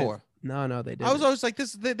that like a wind. metaphor. No, they didn't. I was always like,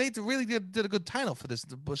 this. They really did a good title for this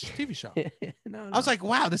Bush TV show. no. I was like,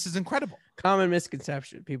 wow, this is incredible. common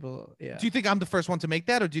misconception. People, yeah. Do you think I'm the first one to make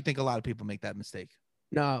that, or do you think a lot of people make that mistake?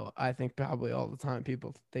 No, I think probably all the time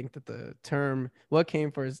people think that the term what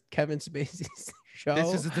came first, Kevin Spacey's show,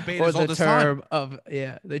 This is a debate or as the old as time. term of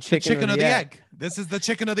the The chicken, or the egg. This is the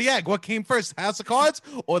chicken or the egg. What came first, House of Cards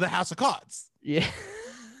or the House of Cards? Yeah.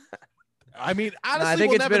 I mean, No, honestly, I think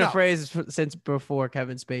we'll it's never been know. a phrase since before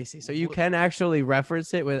Kevin Spacey, so you can actually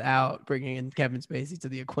reference it without bringing in Kevin Spacey to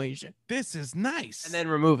the equation This is nice. and then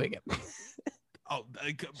removing it. Oh,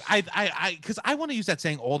 because I want to use that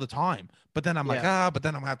saying all the time, but then I'm like, but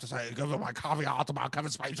then I'm gonna have to say, give my caveat about Kevin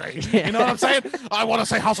Spacey. You know what I'm saying? I want to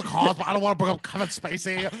say House of Cards, but I don't want to bring up Kevin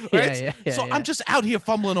Spacey. Right? So I'm just out here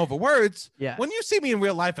fumbling over words. Yeah. When you see me in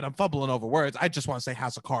real life and I'm fumbling over words, I just want to say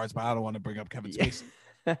House of Cards, but I don't want to bring up Kevin Spacey.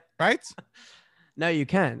 Right? No, you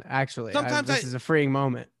can actually. Sometimes this is a freeing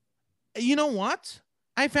moment. You know what?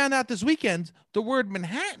 I found out this weekend the word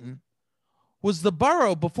Manhattan was the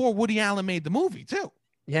borough before Woody Allen made the movie too.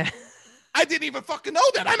 Yeah. I didn't even fucking know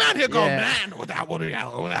that. I'm out here going, Yeah. man, without Woody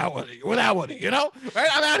Allen, without Woody, you know? Right?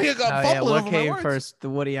 I'm out here going, fumbling What over came my words. first, the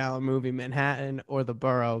Woody Allen movie Manhattan or the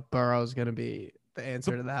Borough? Borough's gonna be the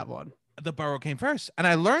answer to that one. The borough came first. And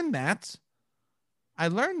I learned that.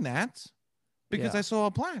 Because I saw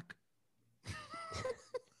a plaque.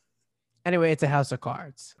 Anyway, it's a house of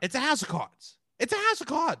cards. It's a House of Cards. It's a House of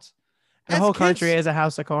Cards. The whole country is a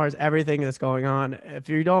house of cards. Everything that's going on, if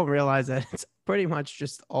you don't realize that, it's pretty much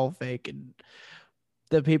just all fake, and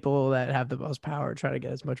the people that have the most power try to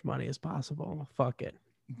get as much money as possible. Fuck it.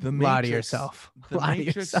 Lie to yourself. The Lie to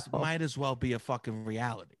Matrix yourself. might as well be a fucking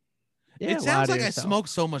reality. Yeah, It lie sounds to like I yourself. smoke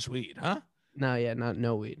so much weed, huh?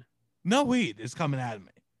 No weed. No weed is coming out of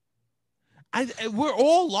me. We're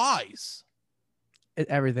all lies.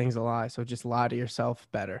 Everything's a lie. So just lie to yourself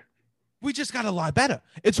better. We just gotta lie better.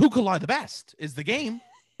 It's who can lie the best is the game.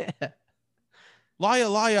 Liar,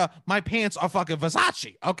 liar, my pants are fucking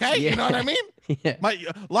Versace. Okay, you know what I mean? Yeah. My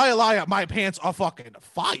liar, liar, my pants are fucking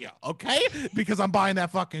fire. Okay, because I'm buying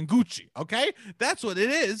that fucking Gucci. Okay, that's what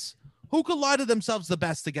it is. Who can lie to themselves the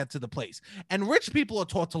best to get to the place? And rich people are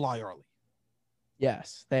taught to lie early.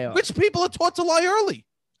 Yes, they are. Rich people are taught to lie early.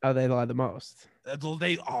 Oh, they lie the most.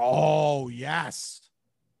 Oh yes.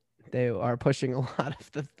 They are pushing a lot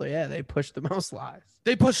of they push the most lies.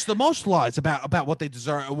 They push the most lies about what they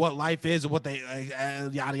deserve, what life is, and what they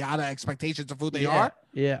yada yada expectations of who they are.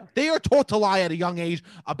 Yeah. They are taught to lie at a young age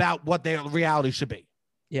about what their reality should be.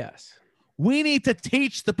 Yes. We need to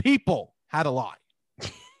teach the people how to lie.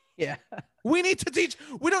 Yeah. We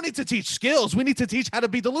don't need to teach skills. We need to teach how to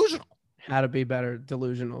be delusional. How to be better,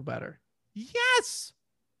 delusional better. Yes.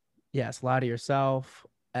 Yes, lie to yourself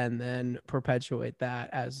and then perpetuate that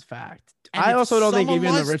as fact. And I if also don't think someone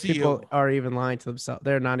even the lies rich to people you- are even lying to themselves.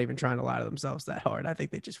 They're not even trying to lie to themselves that hard. I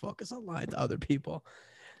think they just focus on lying to other people.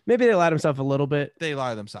 Maybe they lie to themselves a little bit They lie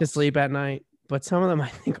to to themselves. sleep at night, but some of them I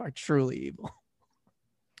think are truly evil.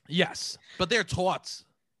 Yes. But they're taught.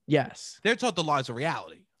 Yes. They're taught the lies are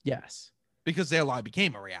reality Yes. because their lie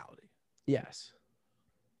became a reality. Yes.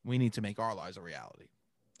 We need to make our lies a reality.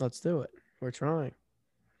 Let's do it. We're trying.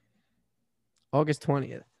 August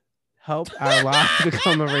 20th. Help our lives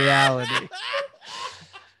become a reality.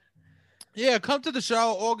 Yeah, come to the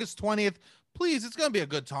show August 20th. Please, it's gonna be a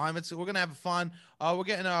good time. We're gonna have fun. We're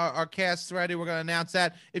getting our casts ready. We're gonna announce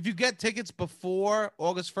that. If you get tickets before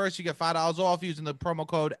August 1st, you get $5 off using the promo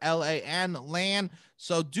code LAN.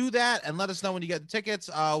 So do that and let us know when you get the tickets.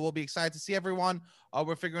 We'll be excited to see everyone.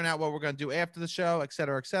 We're figuring out what we're gonna do after the show, et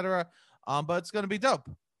cetera, et cetera. But it's gonna be dope.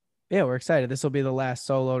 Yeah, we're excited. This will be the last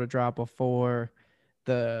solo to drop before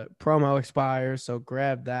the promo expires. So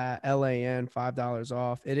grab that. LAN, $5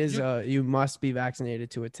 off. It is you must be vaccinated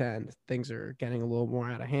to attend. Things are getting a little more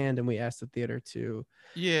out of hand, and we asked the theater to.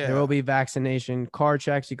 Yeah. There will be vaccination card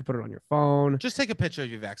checks. You can put it on your phone. Just take a picture of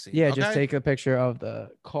your vaccine. Yeah, okay? just take a picture of the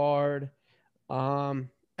card. And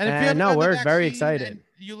if you And haven't no, gotten the we're very vaccine excited. and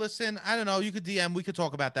you listen, I don't know, you could DM, we could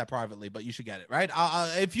talk about that privately, but you should get it, right?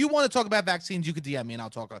 If you want to talk about vaccines, you could DM me and I'll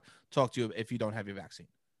talk to you if you don't have your vaccine.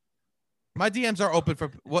 My DMs are open for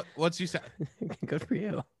what's you say? Good for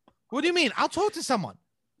you. What do you mean? I'll talk to someone.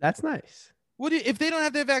 That's nice. If they don't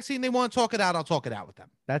have their vaccine, they want to talk it out, I'll talk it out with them.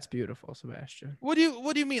 That's beautiful, Sebastian. What do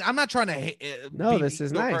you mean? I'm not trying to No, be this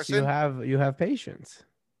is mean to a nice. person. You have patience.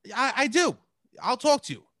 I do. I'll talk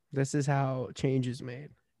to you. This is how change is made.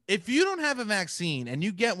 If you don't have a vaccine and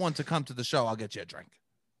you get one to come to the show, I'll get you a drink.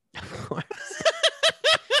 Of course.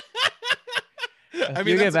 I If mean,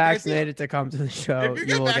 you get that's a great deal. vaccinated to come to the show,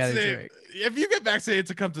 you will get a drink. If you get vaccinated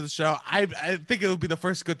to come to the show, I think it will be the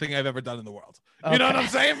first good thing I've ever done in the world. You know what I'm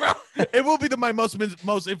saying, bro? It will be my most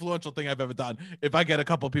influential thing I've ever done if I get a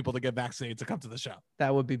couple people to get vaccinated to come to the show.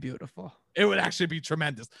 That would be beautiful. It would actually be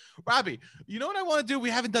tremendous. Robbie, you know what I want to do? We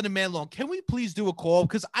haven't done a man long. Can we please do a call?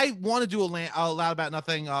 Because I want to do a Loud About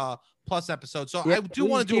Nothing plus episodes. So Yeah, I do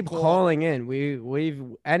want to do a keep call. calling in. We've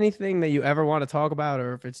anything that you ever want to talk about,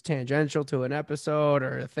 or if it's tangential to an episode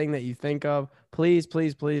or a thing that you think of, please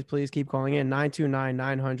keep calling in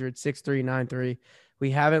 929-900-6393.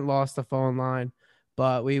 We haven't lost the phone line,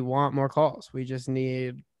 but we want more calls. We just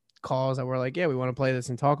need calls that we're like, yeah, we want to play this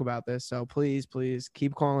and talk about this. So please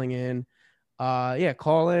keep calling in.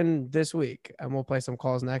 Call in this week and we'll play some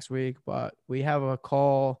calls next week, but we have a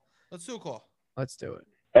call. Let's do a call. Let's do it.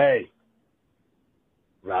 Hey,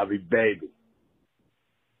 Robbie baby,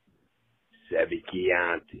 Sevi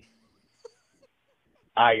Chianti.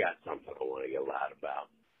 I got something I want to get loud about.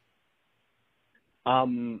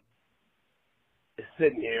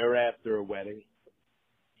 Sitting here after a wedding,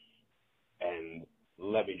 and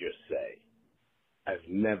let me just say, I've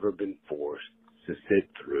never been forced to sit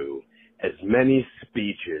through as many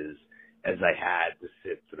speeches as I had to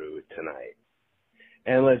sit through tonight.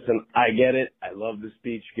 And listen, I get it. I love the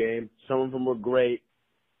speech game. Some of them were great.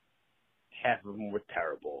 Half of them were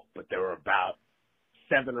terrible, but there were about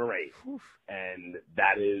 7 or 8. And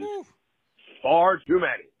that is far too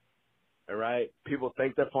many. All right? People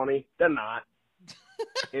think they're funny. They're not.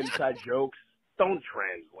 Inside jokes don't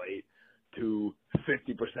translate to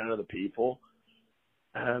 50% of the people.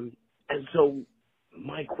 And so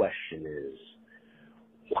my question is,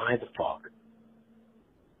 why the fuck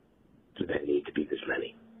do there need to be this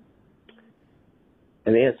many?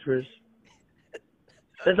 And the answer is,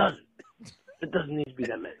 there doesn't. It doesn't need to be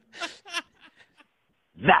that many.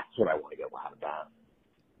 That's what I want to get loud about.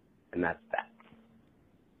 And that's that.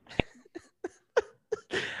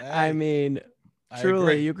 I mean,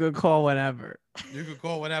 truly, you could call whenever. You could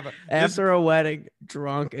call whenever. After a wedding,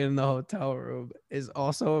 drunk in the hotel room is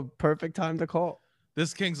also a perfect time to call.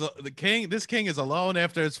 This king is alone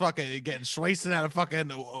after his fucking getting wasted at a fucking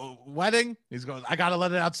wedding. He's going, I gotta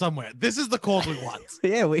let it out somewhere. This is the calls we want.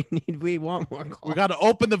 Yeah, we want more calls. We gotta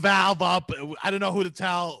open the valve up. I don't know who to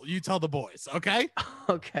tell. You tell the boys, okay?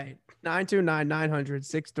 Okay.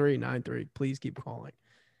 929-900-6393. Please keep calling.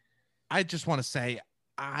 I just want to say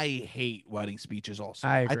I hate wedding speeches also.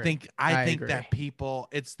 I agree. I think that people,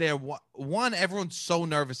 it's their one, everyone's so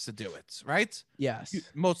nervous to do it, right? Yes.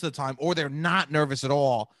 Most of the time, or they're not nervous at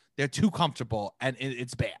all. They're too comfortable and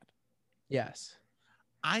it's bad. Yes.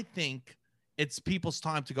 I think it's people's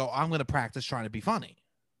time to go, I'm going to practice trying to be funny.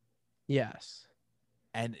 Yes.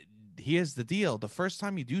 And here's the deal. The first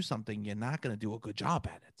time you do something, you're not going to do a good job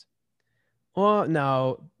at it. Well,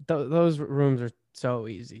 no, those rooms are so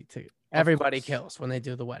easy to. Everybody kills when they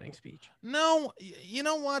do the wedding speech. No, you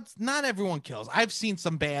know what? Not everyone kills. I've seen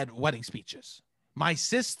some bad wedding speeches. My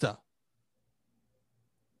sister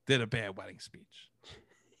did a bad wedding speech.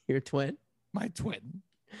 Your twin? My twin.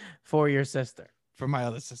 For your sister. For my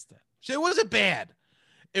other sister. It wasn't bad.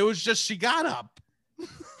 It was just she got up.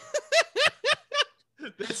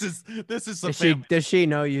 This is some does she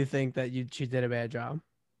know you think that she did a bad job?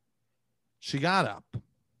 She got up.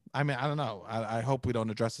 I mean, I don't know. I hope we don't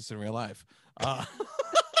address this in real life.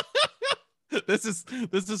 This is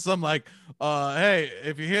some like, hey,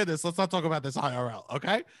 if you hear this, let's not talk about this IRL,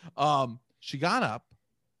 okay? She got up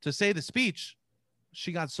to say the speech.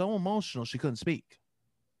 She got so emotional she couldn't speak.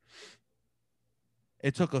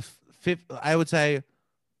 It took I would say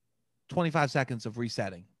 25 seconds of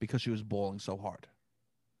resetting because she was bawling so hard.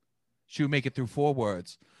 She would make it through 4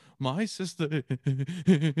 words. My sister.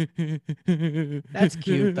 That's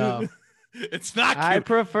cute, though. It's not cute. I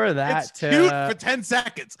prefer that. It's cute for 10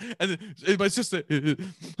 seconds. And my sister.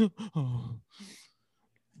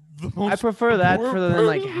 I prefer that for than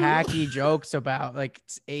like hacky jokes about like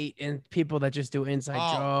 8 and people that just do inside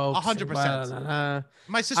jokes. 100%.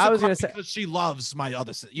 My sister, I was gonna say, because she loves my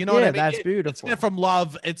other sister. You know what I mean? That's beautiful. It's from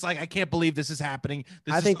love. It's like, I can't believe this is happening.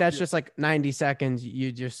 I think that's just like 90 seconds.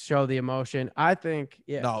 You just show the emotion. I think,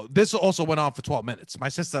 yeah. No, this also went on for 12 minutes. My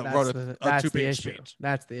sister wrote a 2-page speech.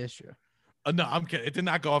 That's the issue. No, I'm kidding. It did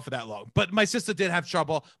not go on for that long. But my sister did have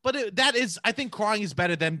trouble. But that is, I think crying is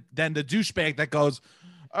better than the douchebag that goes,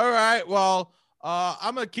 all right, well,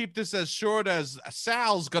 I'm going to keep this as short as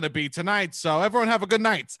Sal's going to be tonight. So everyone have a good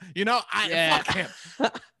night. You know, fuck him.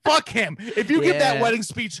 Fuck him. If you give that wedding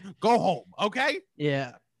speech, go home. Okay?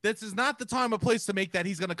 Yeah. This is not the time or place to make that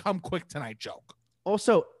he's going to come quick tonight joke.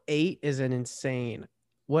 Also, 8 is an insane.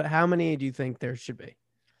 How many do you think there should be?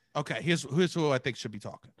 Okay, here's who I think should be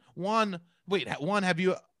talking. One, have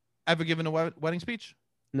you ever given a wedding speech?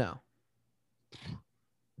 No.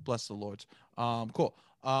 Bless the Lords. Cool.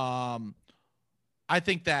 I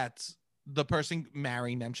think that the person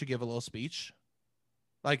marrying them should give a little speech,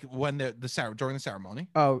 like when during the ceremony.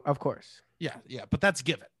 Oh, of course. Yeah, but that's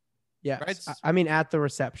given. Yes. Right? I mean, at the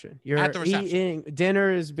reception. You're At the reception. eating,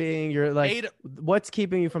 dinner is being, you're like, Eight, what's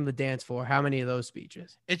keeping you from the dance floor? How many of those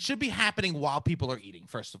speeches? it should be happening while people are eating,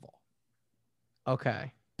 first of all,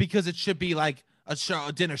 Okay. because it should be like a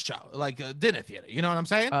dinner show, like a dinner theater. You know what I'm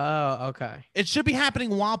saying? Oh, okay. It should be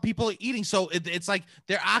happening while people are eating. So it's like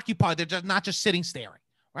they're occupied. They're just not just sitting staring,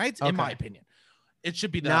 right? In my Okay. opinion, it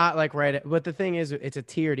should be Not like but the thing is, it's a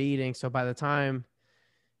tiered eating. So by the time,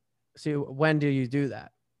 see, when do you do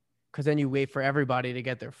that? Because then you wait for everybody to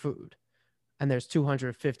get their food. And there's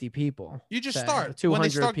 250 people. You just say, start. When 200 they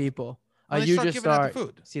start- people. when they You start just giving out the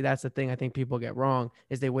start. food. See, that's the thing I think people get wrong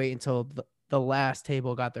is they wait until the last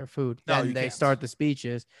table got their food. No, Then you they can't. start the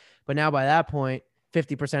speeches. But now by that point,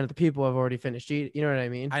 50% of the people have already finished eating. You know what I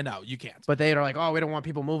mean? I know you can't. But they are like, oh, we don't want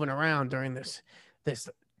people moving around during this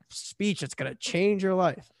speech. It's gonna change your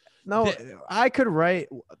life. No, I could write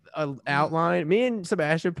an outline. Me and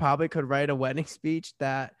Sebastian probably could write a wedding speech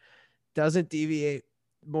that doesn't deviate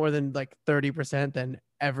more than like 30% than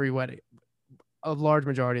every wedding, a large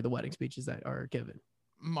majority of the wedding speeches that are given.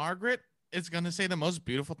 Margaret is gonna say the most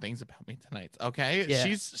beautiful things about me tonight. Okay,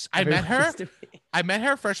 Yeah. I met her. Everyone's to be- I met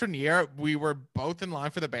her freshman year. We were both in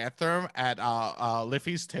line for the bathroom at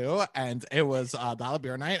Liffey's too, and it was dollar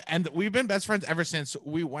beer night. And we've been best friends ever since.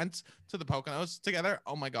 We went to the Poconos together.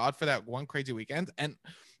 Oh my god, for that one crazy weekend. And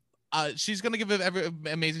she's gonna give an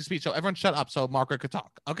amazing speech. So everyone shut up so Margaret could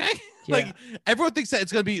talk. Okay, like everyone thinks that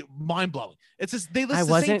it's gonna be mind blowing. It's just they listen. I the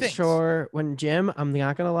same wasn't things. sure when Jim, I'm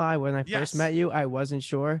not gonna lie, when I Yes. first met you, I wasn't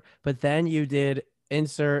sure, but then you did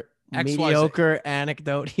insert XYZ. mediocre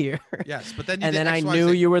anecdote here. Yes, but then you And did then I XYZ.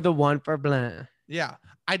 knew you were the one for blah. Yeah,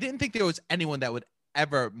 I didn't think there was anyone that would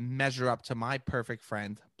ever measure up to my perfect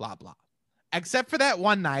friend. Blah blah. Except for that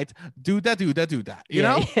one night, do that. You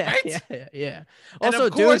know, Yeah, right? yeah. And Also,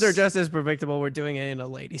 of dudes are course- just as predictable. We're doing it in a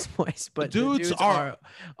lady's voice, but the Dudes dudes are- are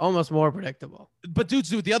almost more predictable. But dudes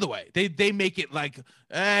do it the other way. They make it like,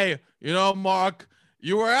 hey, you know, Mark,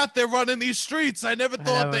 you were out there running these streets. I never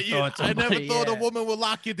thought never thought I never somebody- thought a yeah. woman would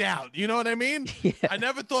lock you down. You know what I mean? Yeah, I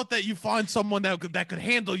never thought that you find someone that could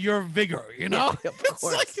handle your vigor. You know, of it's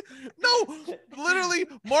course. like no, literally,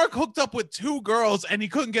 Mark hooked up with 2 girls and he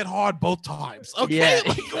couldn't get hard both times. Okay, Yeah.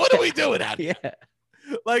 like what are we doing out here? yeah.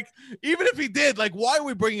 Like even if he did, like why are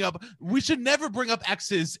we bringing up? We should never bring up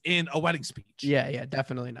exes in a wedding speech. Yeah,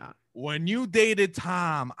 definitely not. When you dated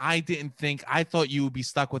Tom, I thought you would be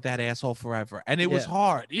stuck with that asshole forever. And it was Yeah.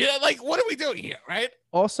 hard. Yeah, like what are we doing here, right?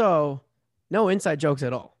 Also, no inside jokes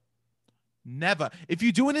at all. Never. If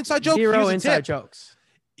you do an inside joke, Zero here's a inside tip. jokes.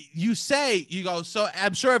 You go, so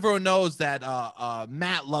I'm sure everyone knows that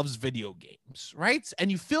Matt loves video games, right? And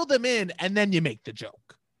you fill them in and then you make the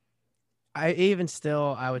joke. I would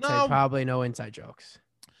say No. probably no inside jokes.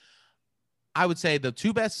 I would say the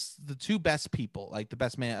two best people, like the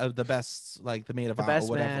best man, the best, like the maid of The honor, best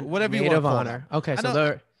whatever, man, whatever you maid want of to call honor. them. Okay, I so know-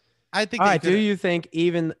 they're I think all they right. Do could- you think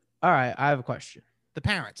even? All right, I have a question. the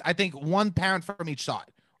parents? I think one parent from each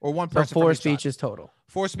side, or one So person. 4 from each side. speeches total.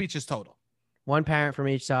 4 speeches total. One parent from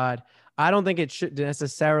each side. I don't think it should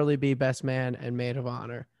necessarily be best man and maid of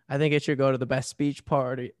honor. I think it should go to the best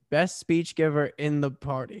speech giver in the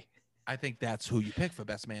party. I think that's who you pick for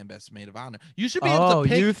best man, best maid of honor. You should be able Oh, to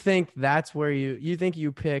pick. you think that's where you think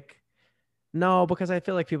you pick? No, because I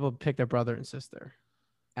feel like people pick their brother and sister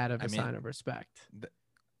out of I a mean- sign of respect.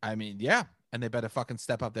 I mean, yeah, and they better fucking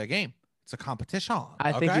step up their game. It's a competition.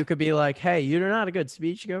 I think okay? you could be like, hey, you're not a good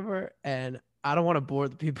speech giver, and I don't want to bore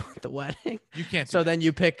the people at the wedding. You can't. So do then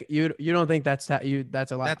you pick you don't think that's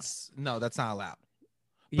that's allowed. that's that's not allowed.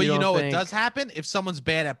 But you don't know what think- does happen? If someone's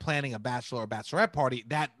bad at planning a bachelor or bachelorette party,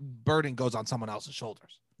 that burden goes on someone else's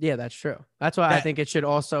shoulders. Yeah, that's true. That's why I That- think it should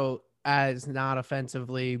also, as not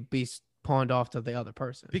offensively, be pawned off to the other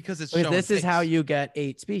person. Because it's Because showing this is how face. you get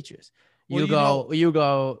 8 speeches. Well, You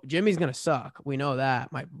go, Jimmy's gonna suck. We know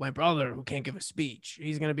that. My brother who can't give a speech,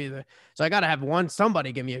 he's gonna be so I gotta have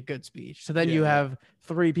somebody give me a good speech. So then Yeah, you yeah. have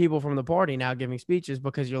 3 people from the party now giving speeches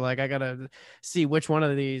because you're like, I gotta see which one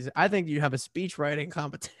of these. I think you have a speech writing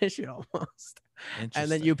competition almost. And then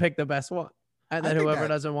Interesting. you pick the best one. And I then think whoever that-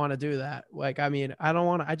 doesn't want to do that. Like, I mean,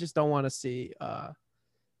 I just don't want to see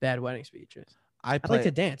bad wedding speeches. I I like played.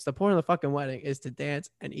 to dance. The point of the fucking wedding is to dance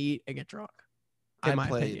and eat and get drunk. In I my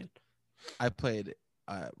played- opinion. I played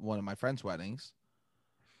one of my friends' weddings.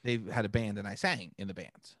 They had a band and I sang in the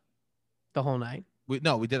band. The whole night. We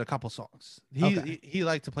did a couple songs. Okay. He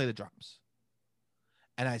liked to play the drums.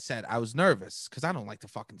 And I said I was nervous because I don't like to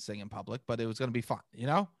fucking sing in public, but it was gonna be fun, you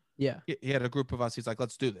know? Yeah. He had a group of us. He's like,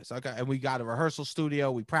 let's do this. Okay. And we got a rehearsal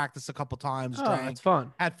studio. We practiced a couple times, Oh, drank, it's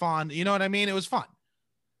fun. had fun. You know what I mean? It was fun.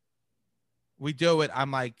 we do it.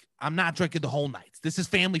 I'm like, I'm not drinking the whole night. This is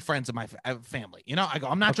family, friends of my family. You know, I go,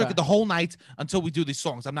 I'm not drinking the whole night until we do these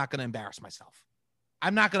songs. I'm not going to embarrass myself.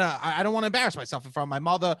 I'm not going to, I don't want to embarrass myself in front of my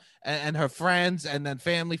mother and her friends and then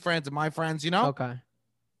family friends and my friends, you know? Okay.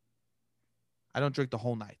 I don't drink the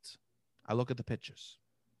whole night. I look at the pictures.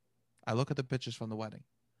 I look at the pictures from the wedding.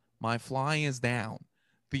 My fly is down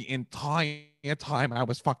the entire time I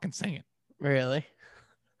was fucking singing. Really?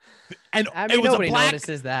 And I mean, it was nobody a black,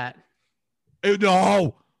 notices that.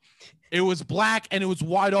 No, it was black and it was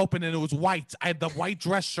wide open and it was white. I had the white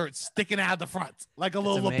dress shirt sticking out the front, like a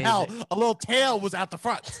little lapel. A little tail was out the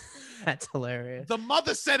front. That's hilarious. The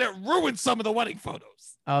mother said it ruined some of the wedding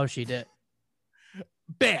photos. Oh, she did.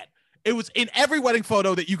 Bad. It was in every wedding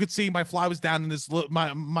photo that you could see. My fly was down in this. It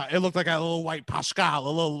looked like a little white Pascal, a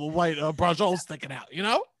little white brajol sticking out. You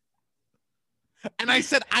know. And I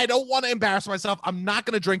said, I don't want to embarrass myself. I'm not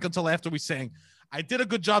going to drink until after we sing. I did a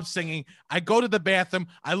good job singing. I go to the bathroom.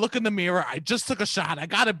 I look in the mirror. I just took a shot. I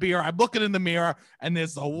got a beer. I'm looking in the mirror, and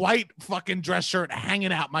there's a white fucking dress shirt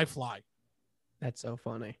hanging out my fly. That's so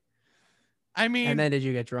funny. I mean, and then did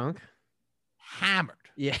you get drunk? Hammered.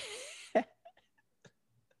 Yeah.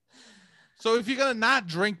 So if you're gonna not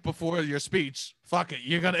drink before your speech, fuck it.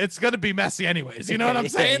 It's gonna be messy anyways. You know what I'm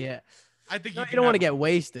saying? Yeah. I think you don't want to get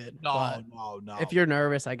wasted. No. If you're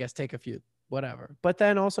nervous, I guess take a few, whatever. But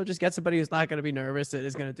then also just get somebody who's not going to be nervous that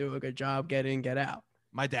is going to do a good job, get in, get out.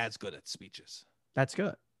 My dad's good at speeches. That's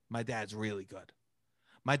good. My dad's really good.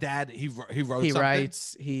 My dad, he wrote he something.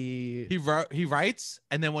 Writes, he writes,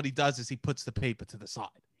 and then what he does is he puts the paper to the side.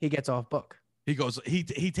 He gets off book. He goes, he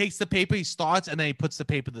takes the paper, he starts, and then he puts the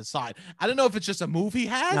paper to the side. I don't know if it's just a move he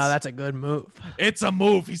has. No, that's a good move. It's a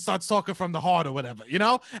move. He starts talking from the heart or whatever, you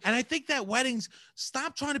know? And I think that weddings,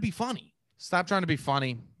 stop trying to be funny. Stop trying to be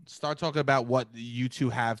funny. Start talking about what you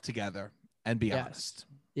two have together and be honest.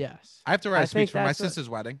 Yes. I have to write a speech for my sister's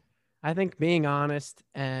wedding. I think being honest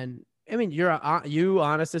and, I mean, you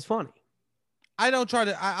honest is funny. I don't try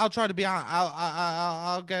to, I'll try to be,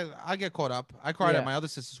 I'll get caught up. I cried at my other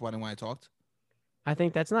sister's wedding when I talked. I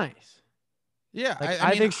think that's nice. Yeah, like,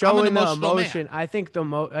 I mean, think showing the emotion. Man. I think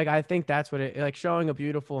I think that's what it like, showing a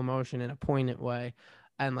beautiful emotion in a poignant way,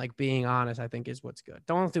 and like being honest. I think is what's good.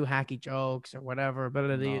 Don't do hacky jokes or whatever.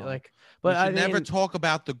 But I never talk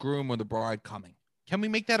about the groom or the bride coming. Can we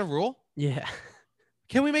make that a rule? Yeah.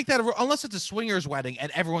 Can we make that a rule? Unless it's a swingers wedding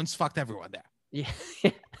and everyone's fucked everyone there.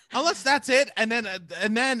 Yeah. Unless that's it, and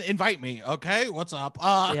then invite me. Okay, what's up?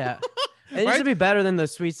 Yeah. It used to be better than the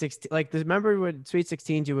Sweet 16. Like, remember when Sweet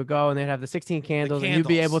 16s you would go and they'd have the 16 candles, and you'd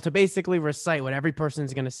be able to basically recite what every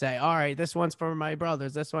person's going to say. All right, this one's for my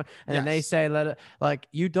brothers, this one. And then they say, like,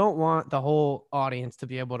 you don't want the whole audience to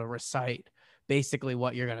be able to recite basically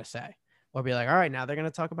what you're going to say. Or be like, all right, now they're going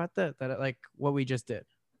to talk about that, like what we just did.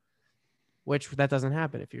 Which that doesn't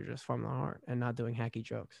happen if you're just from the heart and not doing hacky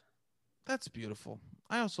jokes. That's beautiful.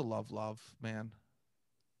 I also love love, man.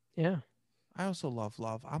 Yeah. I also love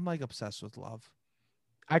love. I'm like obsessed with love.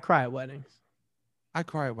 I cry at weddings. I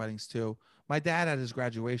cry at weddings too. My dad at his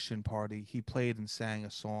graduation party, he played and sang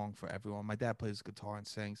a song for everyone. My dad plays guitar and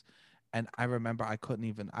sings. And I remember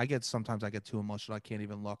sometimes I get too emotional. I can't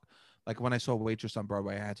even look. Like when I saw Waitress on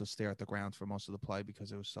Broadway, I had to stare at the ground for most of the play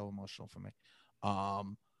because it was so emotional for me.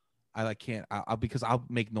 Because I'll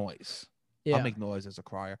make noise. Yeah. I'll make noise as a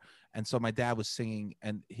crier. And so my dad was singing,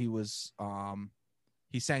 and he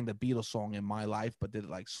sang the Beatles song In My Life, but did it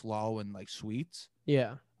like slow and like sweet.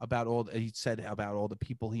 Yeah. He said about all the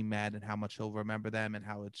people he met and how much he'll remember them and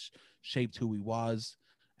how it's shaped who he was.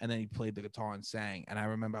 And then he played the guitar and sang. And I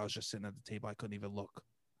remember I was just sitting at the table. I couldn't even look.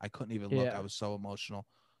 I was so emotional.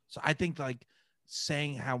 So I think like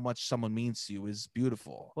saying how much someone means to you is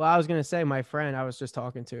beautiful. Well, I was going to say, my friend I was just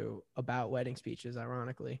talking to about wedding speeches,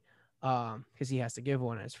 ironically, because he has to give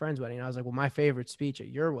one at his friend's wedding. And I was like, well, my favorite speech at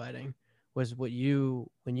your wedding was when you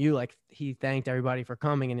like, he thanked everybody for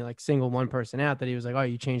coming, and he like singled one person out that he was like, oh,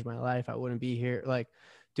 you changed my life. I wouldn't be here like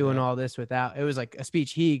doing all this without. It was like a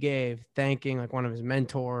speech he gave thanking like one of his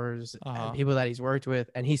mentors and people that he's worked with.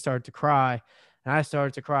 And he started to cry, and I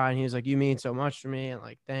started to cry, and he was like, you mean so much to me. And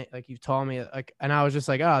like, like you taught me, like, and I was just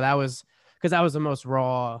like, oh, that was the most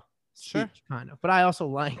raw speech kind of, but I also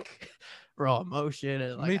like raw emotion,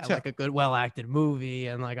 and like, I like a good, well-acted movie.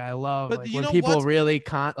 And like, I love like, when people really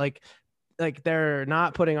like they're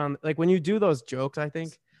not putting on, like when you do those jokes, I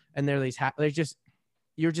think, and they're these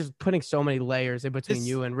you're just putting so many layers in between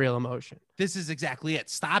you and real emotion. This is exactly it.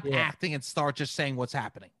 Stop acting and start just saying what's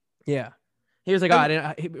happening. Yeah. He was like,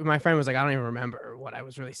 my friend was like, I don't even remember what I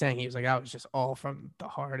was really saying. He was like, I was just all from the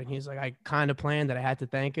heart. And he's like, I kind of planned that I had to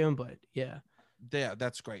thank him, but yeah. Yeah,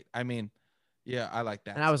 that's great. I mean, Yeah, I like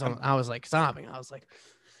that. And I was like sobbing. I was like,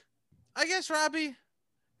 I guess, Robbie,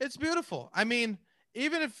 it's beautiful. I mean,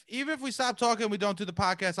 even if we stop talking, we don't do the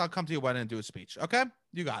podcast, I'll come to your wedding and do a speech. Okay,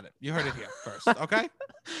 you got it. You heard it here first. Okay,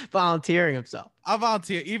 volunteering himself. I'll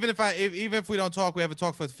volunteer. Even if we don't talk, we haven't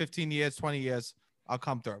talked for 15 years, 20 years. I'll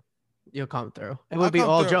come through. You'll come through. It would be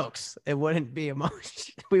all jokes. It wouldn't be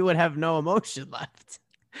emotion. We would have no emotion left.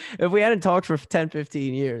 If we hadn't talked for 10,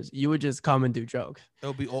 15 years, you would just come and do jokes.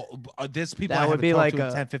 It'll be all. There's people That I would haven't be talked like to in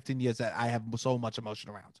a- 10, 15 years that I have so much emotion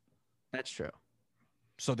around. That's true.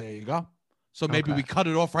 So there you go. So maybe Okay. we cut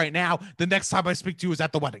it off right now. The next time I speak to you is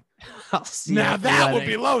at the wedding. I'll see Now you at the that would wedding.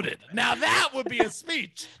 be loaded. Now that would be a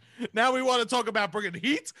speech. Now we want to talk about bringing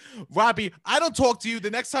heat. Robbie, I don't talk to you.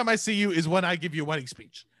 The next time I see you is when I give you a wedding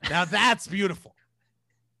speech. Now that's beautiful.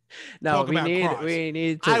 No, talk we about need cross. we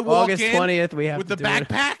need I to walk August in 20th. We have With to the do it.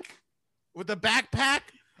 backpack. With the backpack.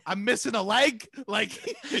 I'm missing a leg.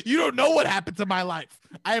 Like, you don't know what happened to my life.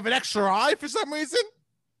 I have an extra eye for some reason.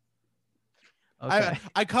 Okay.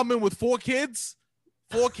 I come in with 4 kids.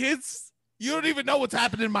 4 kids. You don't even know what's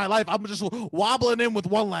happening in my life. I'm just wobbling in with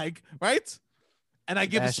 1 leg, right? And I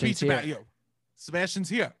give a Sebastian's speech about here. you. Sebastian's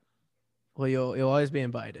here. Well, you'll always be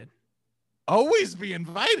invited. Always be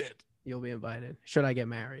invited. You'll be invited. Should I get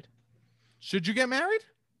married? Should you get married?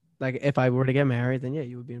 Like if I were to get married, then yeah,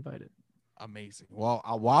 you would be invited. Amazing. Well,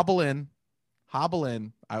 I'll hobble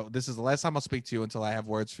in. This is the last time I'll speak to you until I have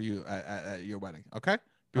words for you at your wedding. Okay?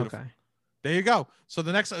 Beautiful. Okay. There you go. So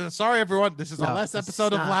the next, sorry everyone, this is the No, last it's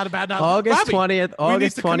episode of not. Loud About Now. August Robbie, 20th. we need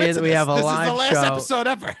August to commit 20th. to We this. have a This live is the last show. episode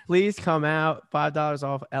ever. Please come out. $5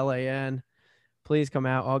 off LAN. Please come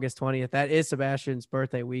out August 20th. That is Sebastian's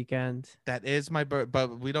birthday weekend. That is my birth,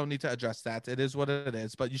 but we don't need to address that. It is what it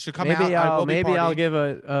is. But you should come Maybe out. I I'll will be maybe I'll partying. give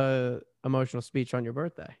a emotional speech on your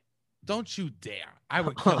birthday. Don't you dare! I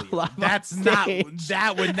would kill you. Live on That's not. stage.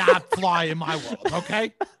 That would not fly in my world.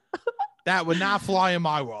 Okay. That would not fly in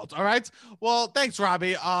my world. All right. Well, thanks,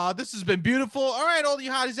 Robbie. This has been beautiful. All right, all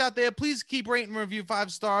you hotties out there, please keep rating and review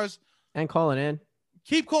 5 stars. And calling in.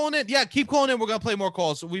 Keep calling in. Yeah, keep calling in. We're gonna play more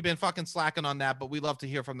calls. We've been fucking slacking on that, but we love to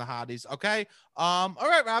hear from the hotties. Okay. All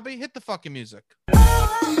right, Robbie, hit the fucking music.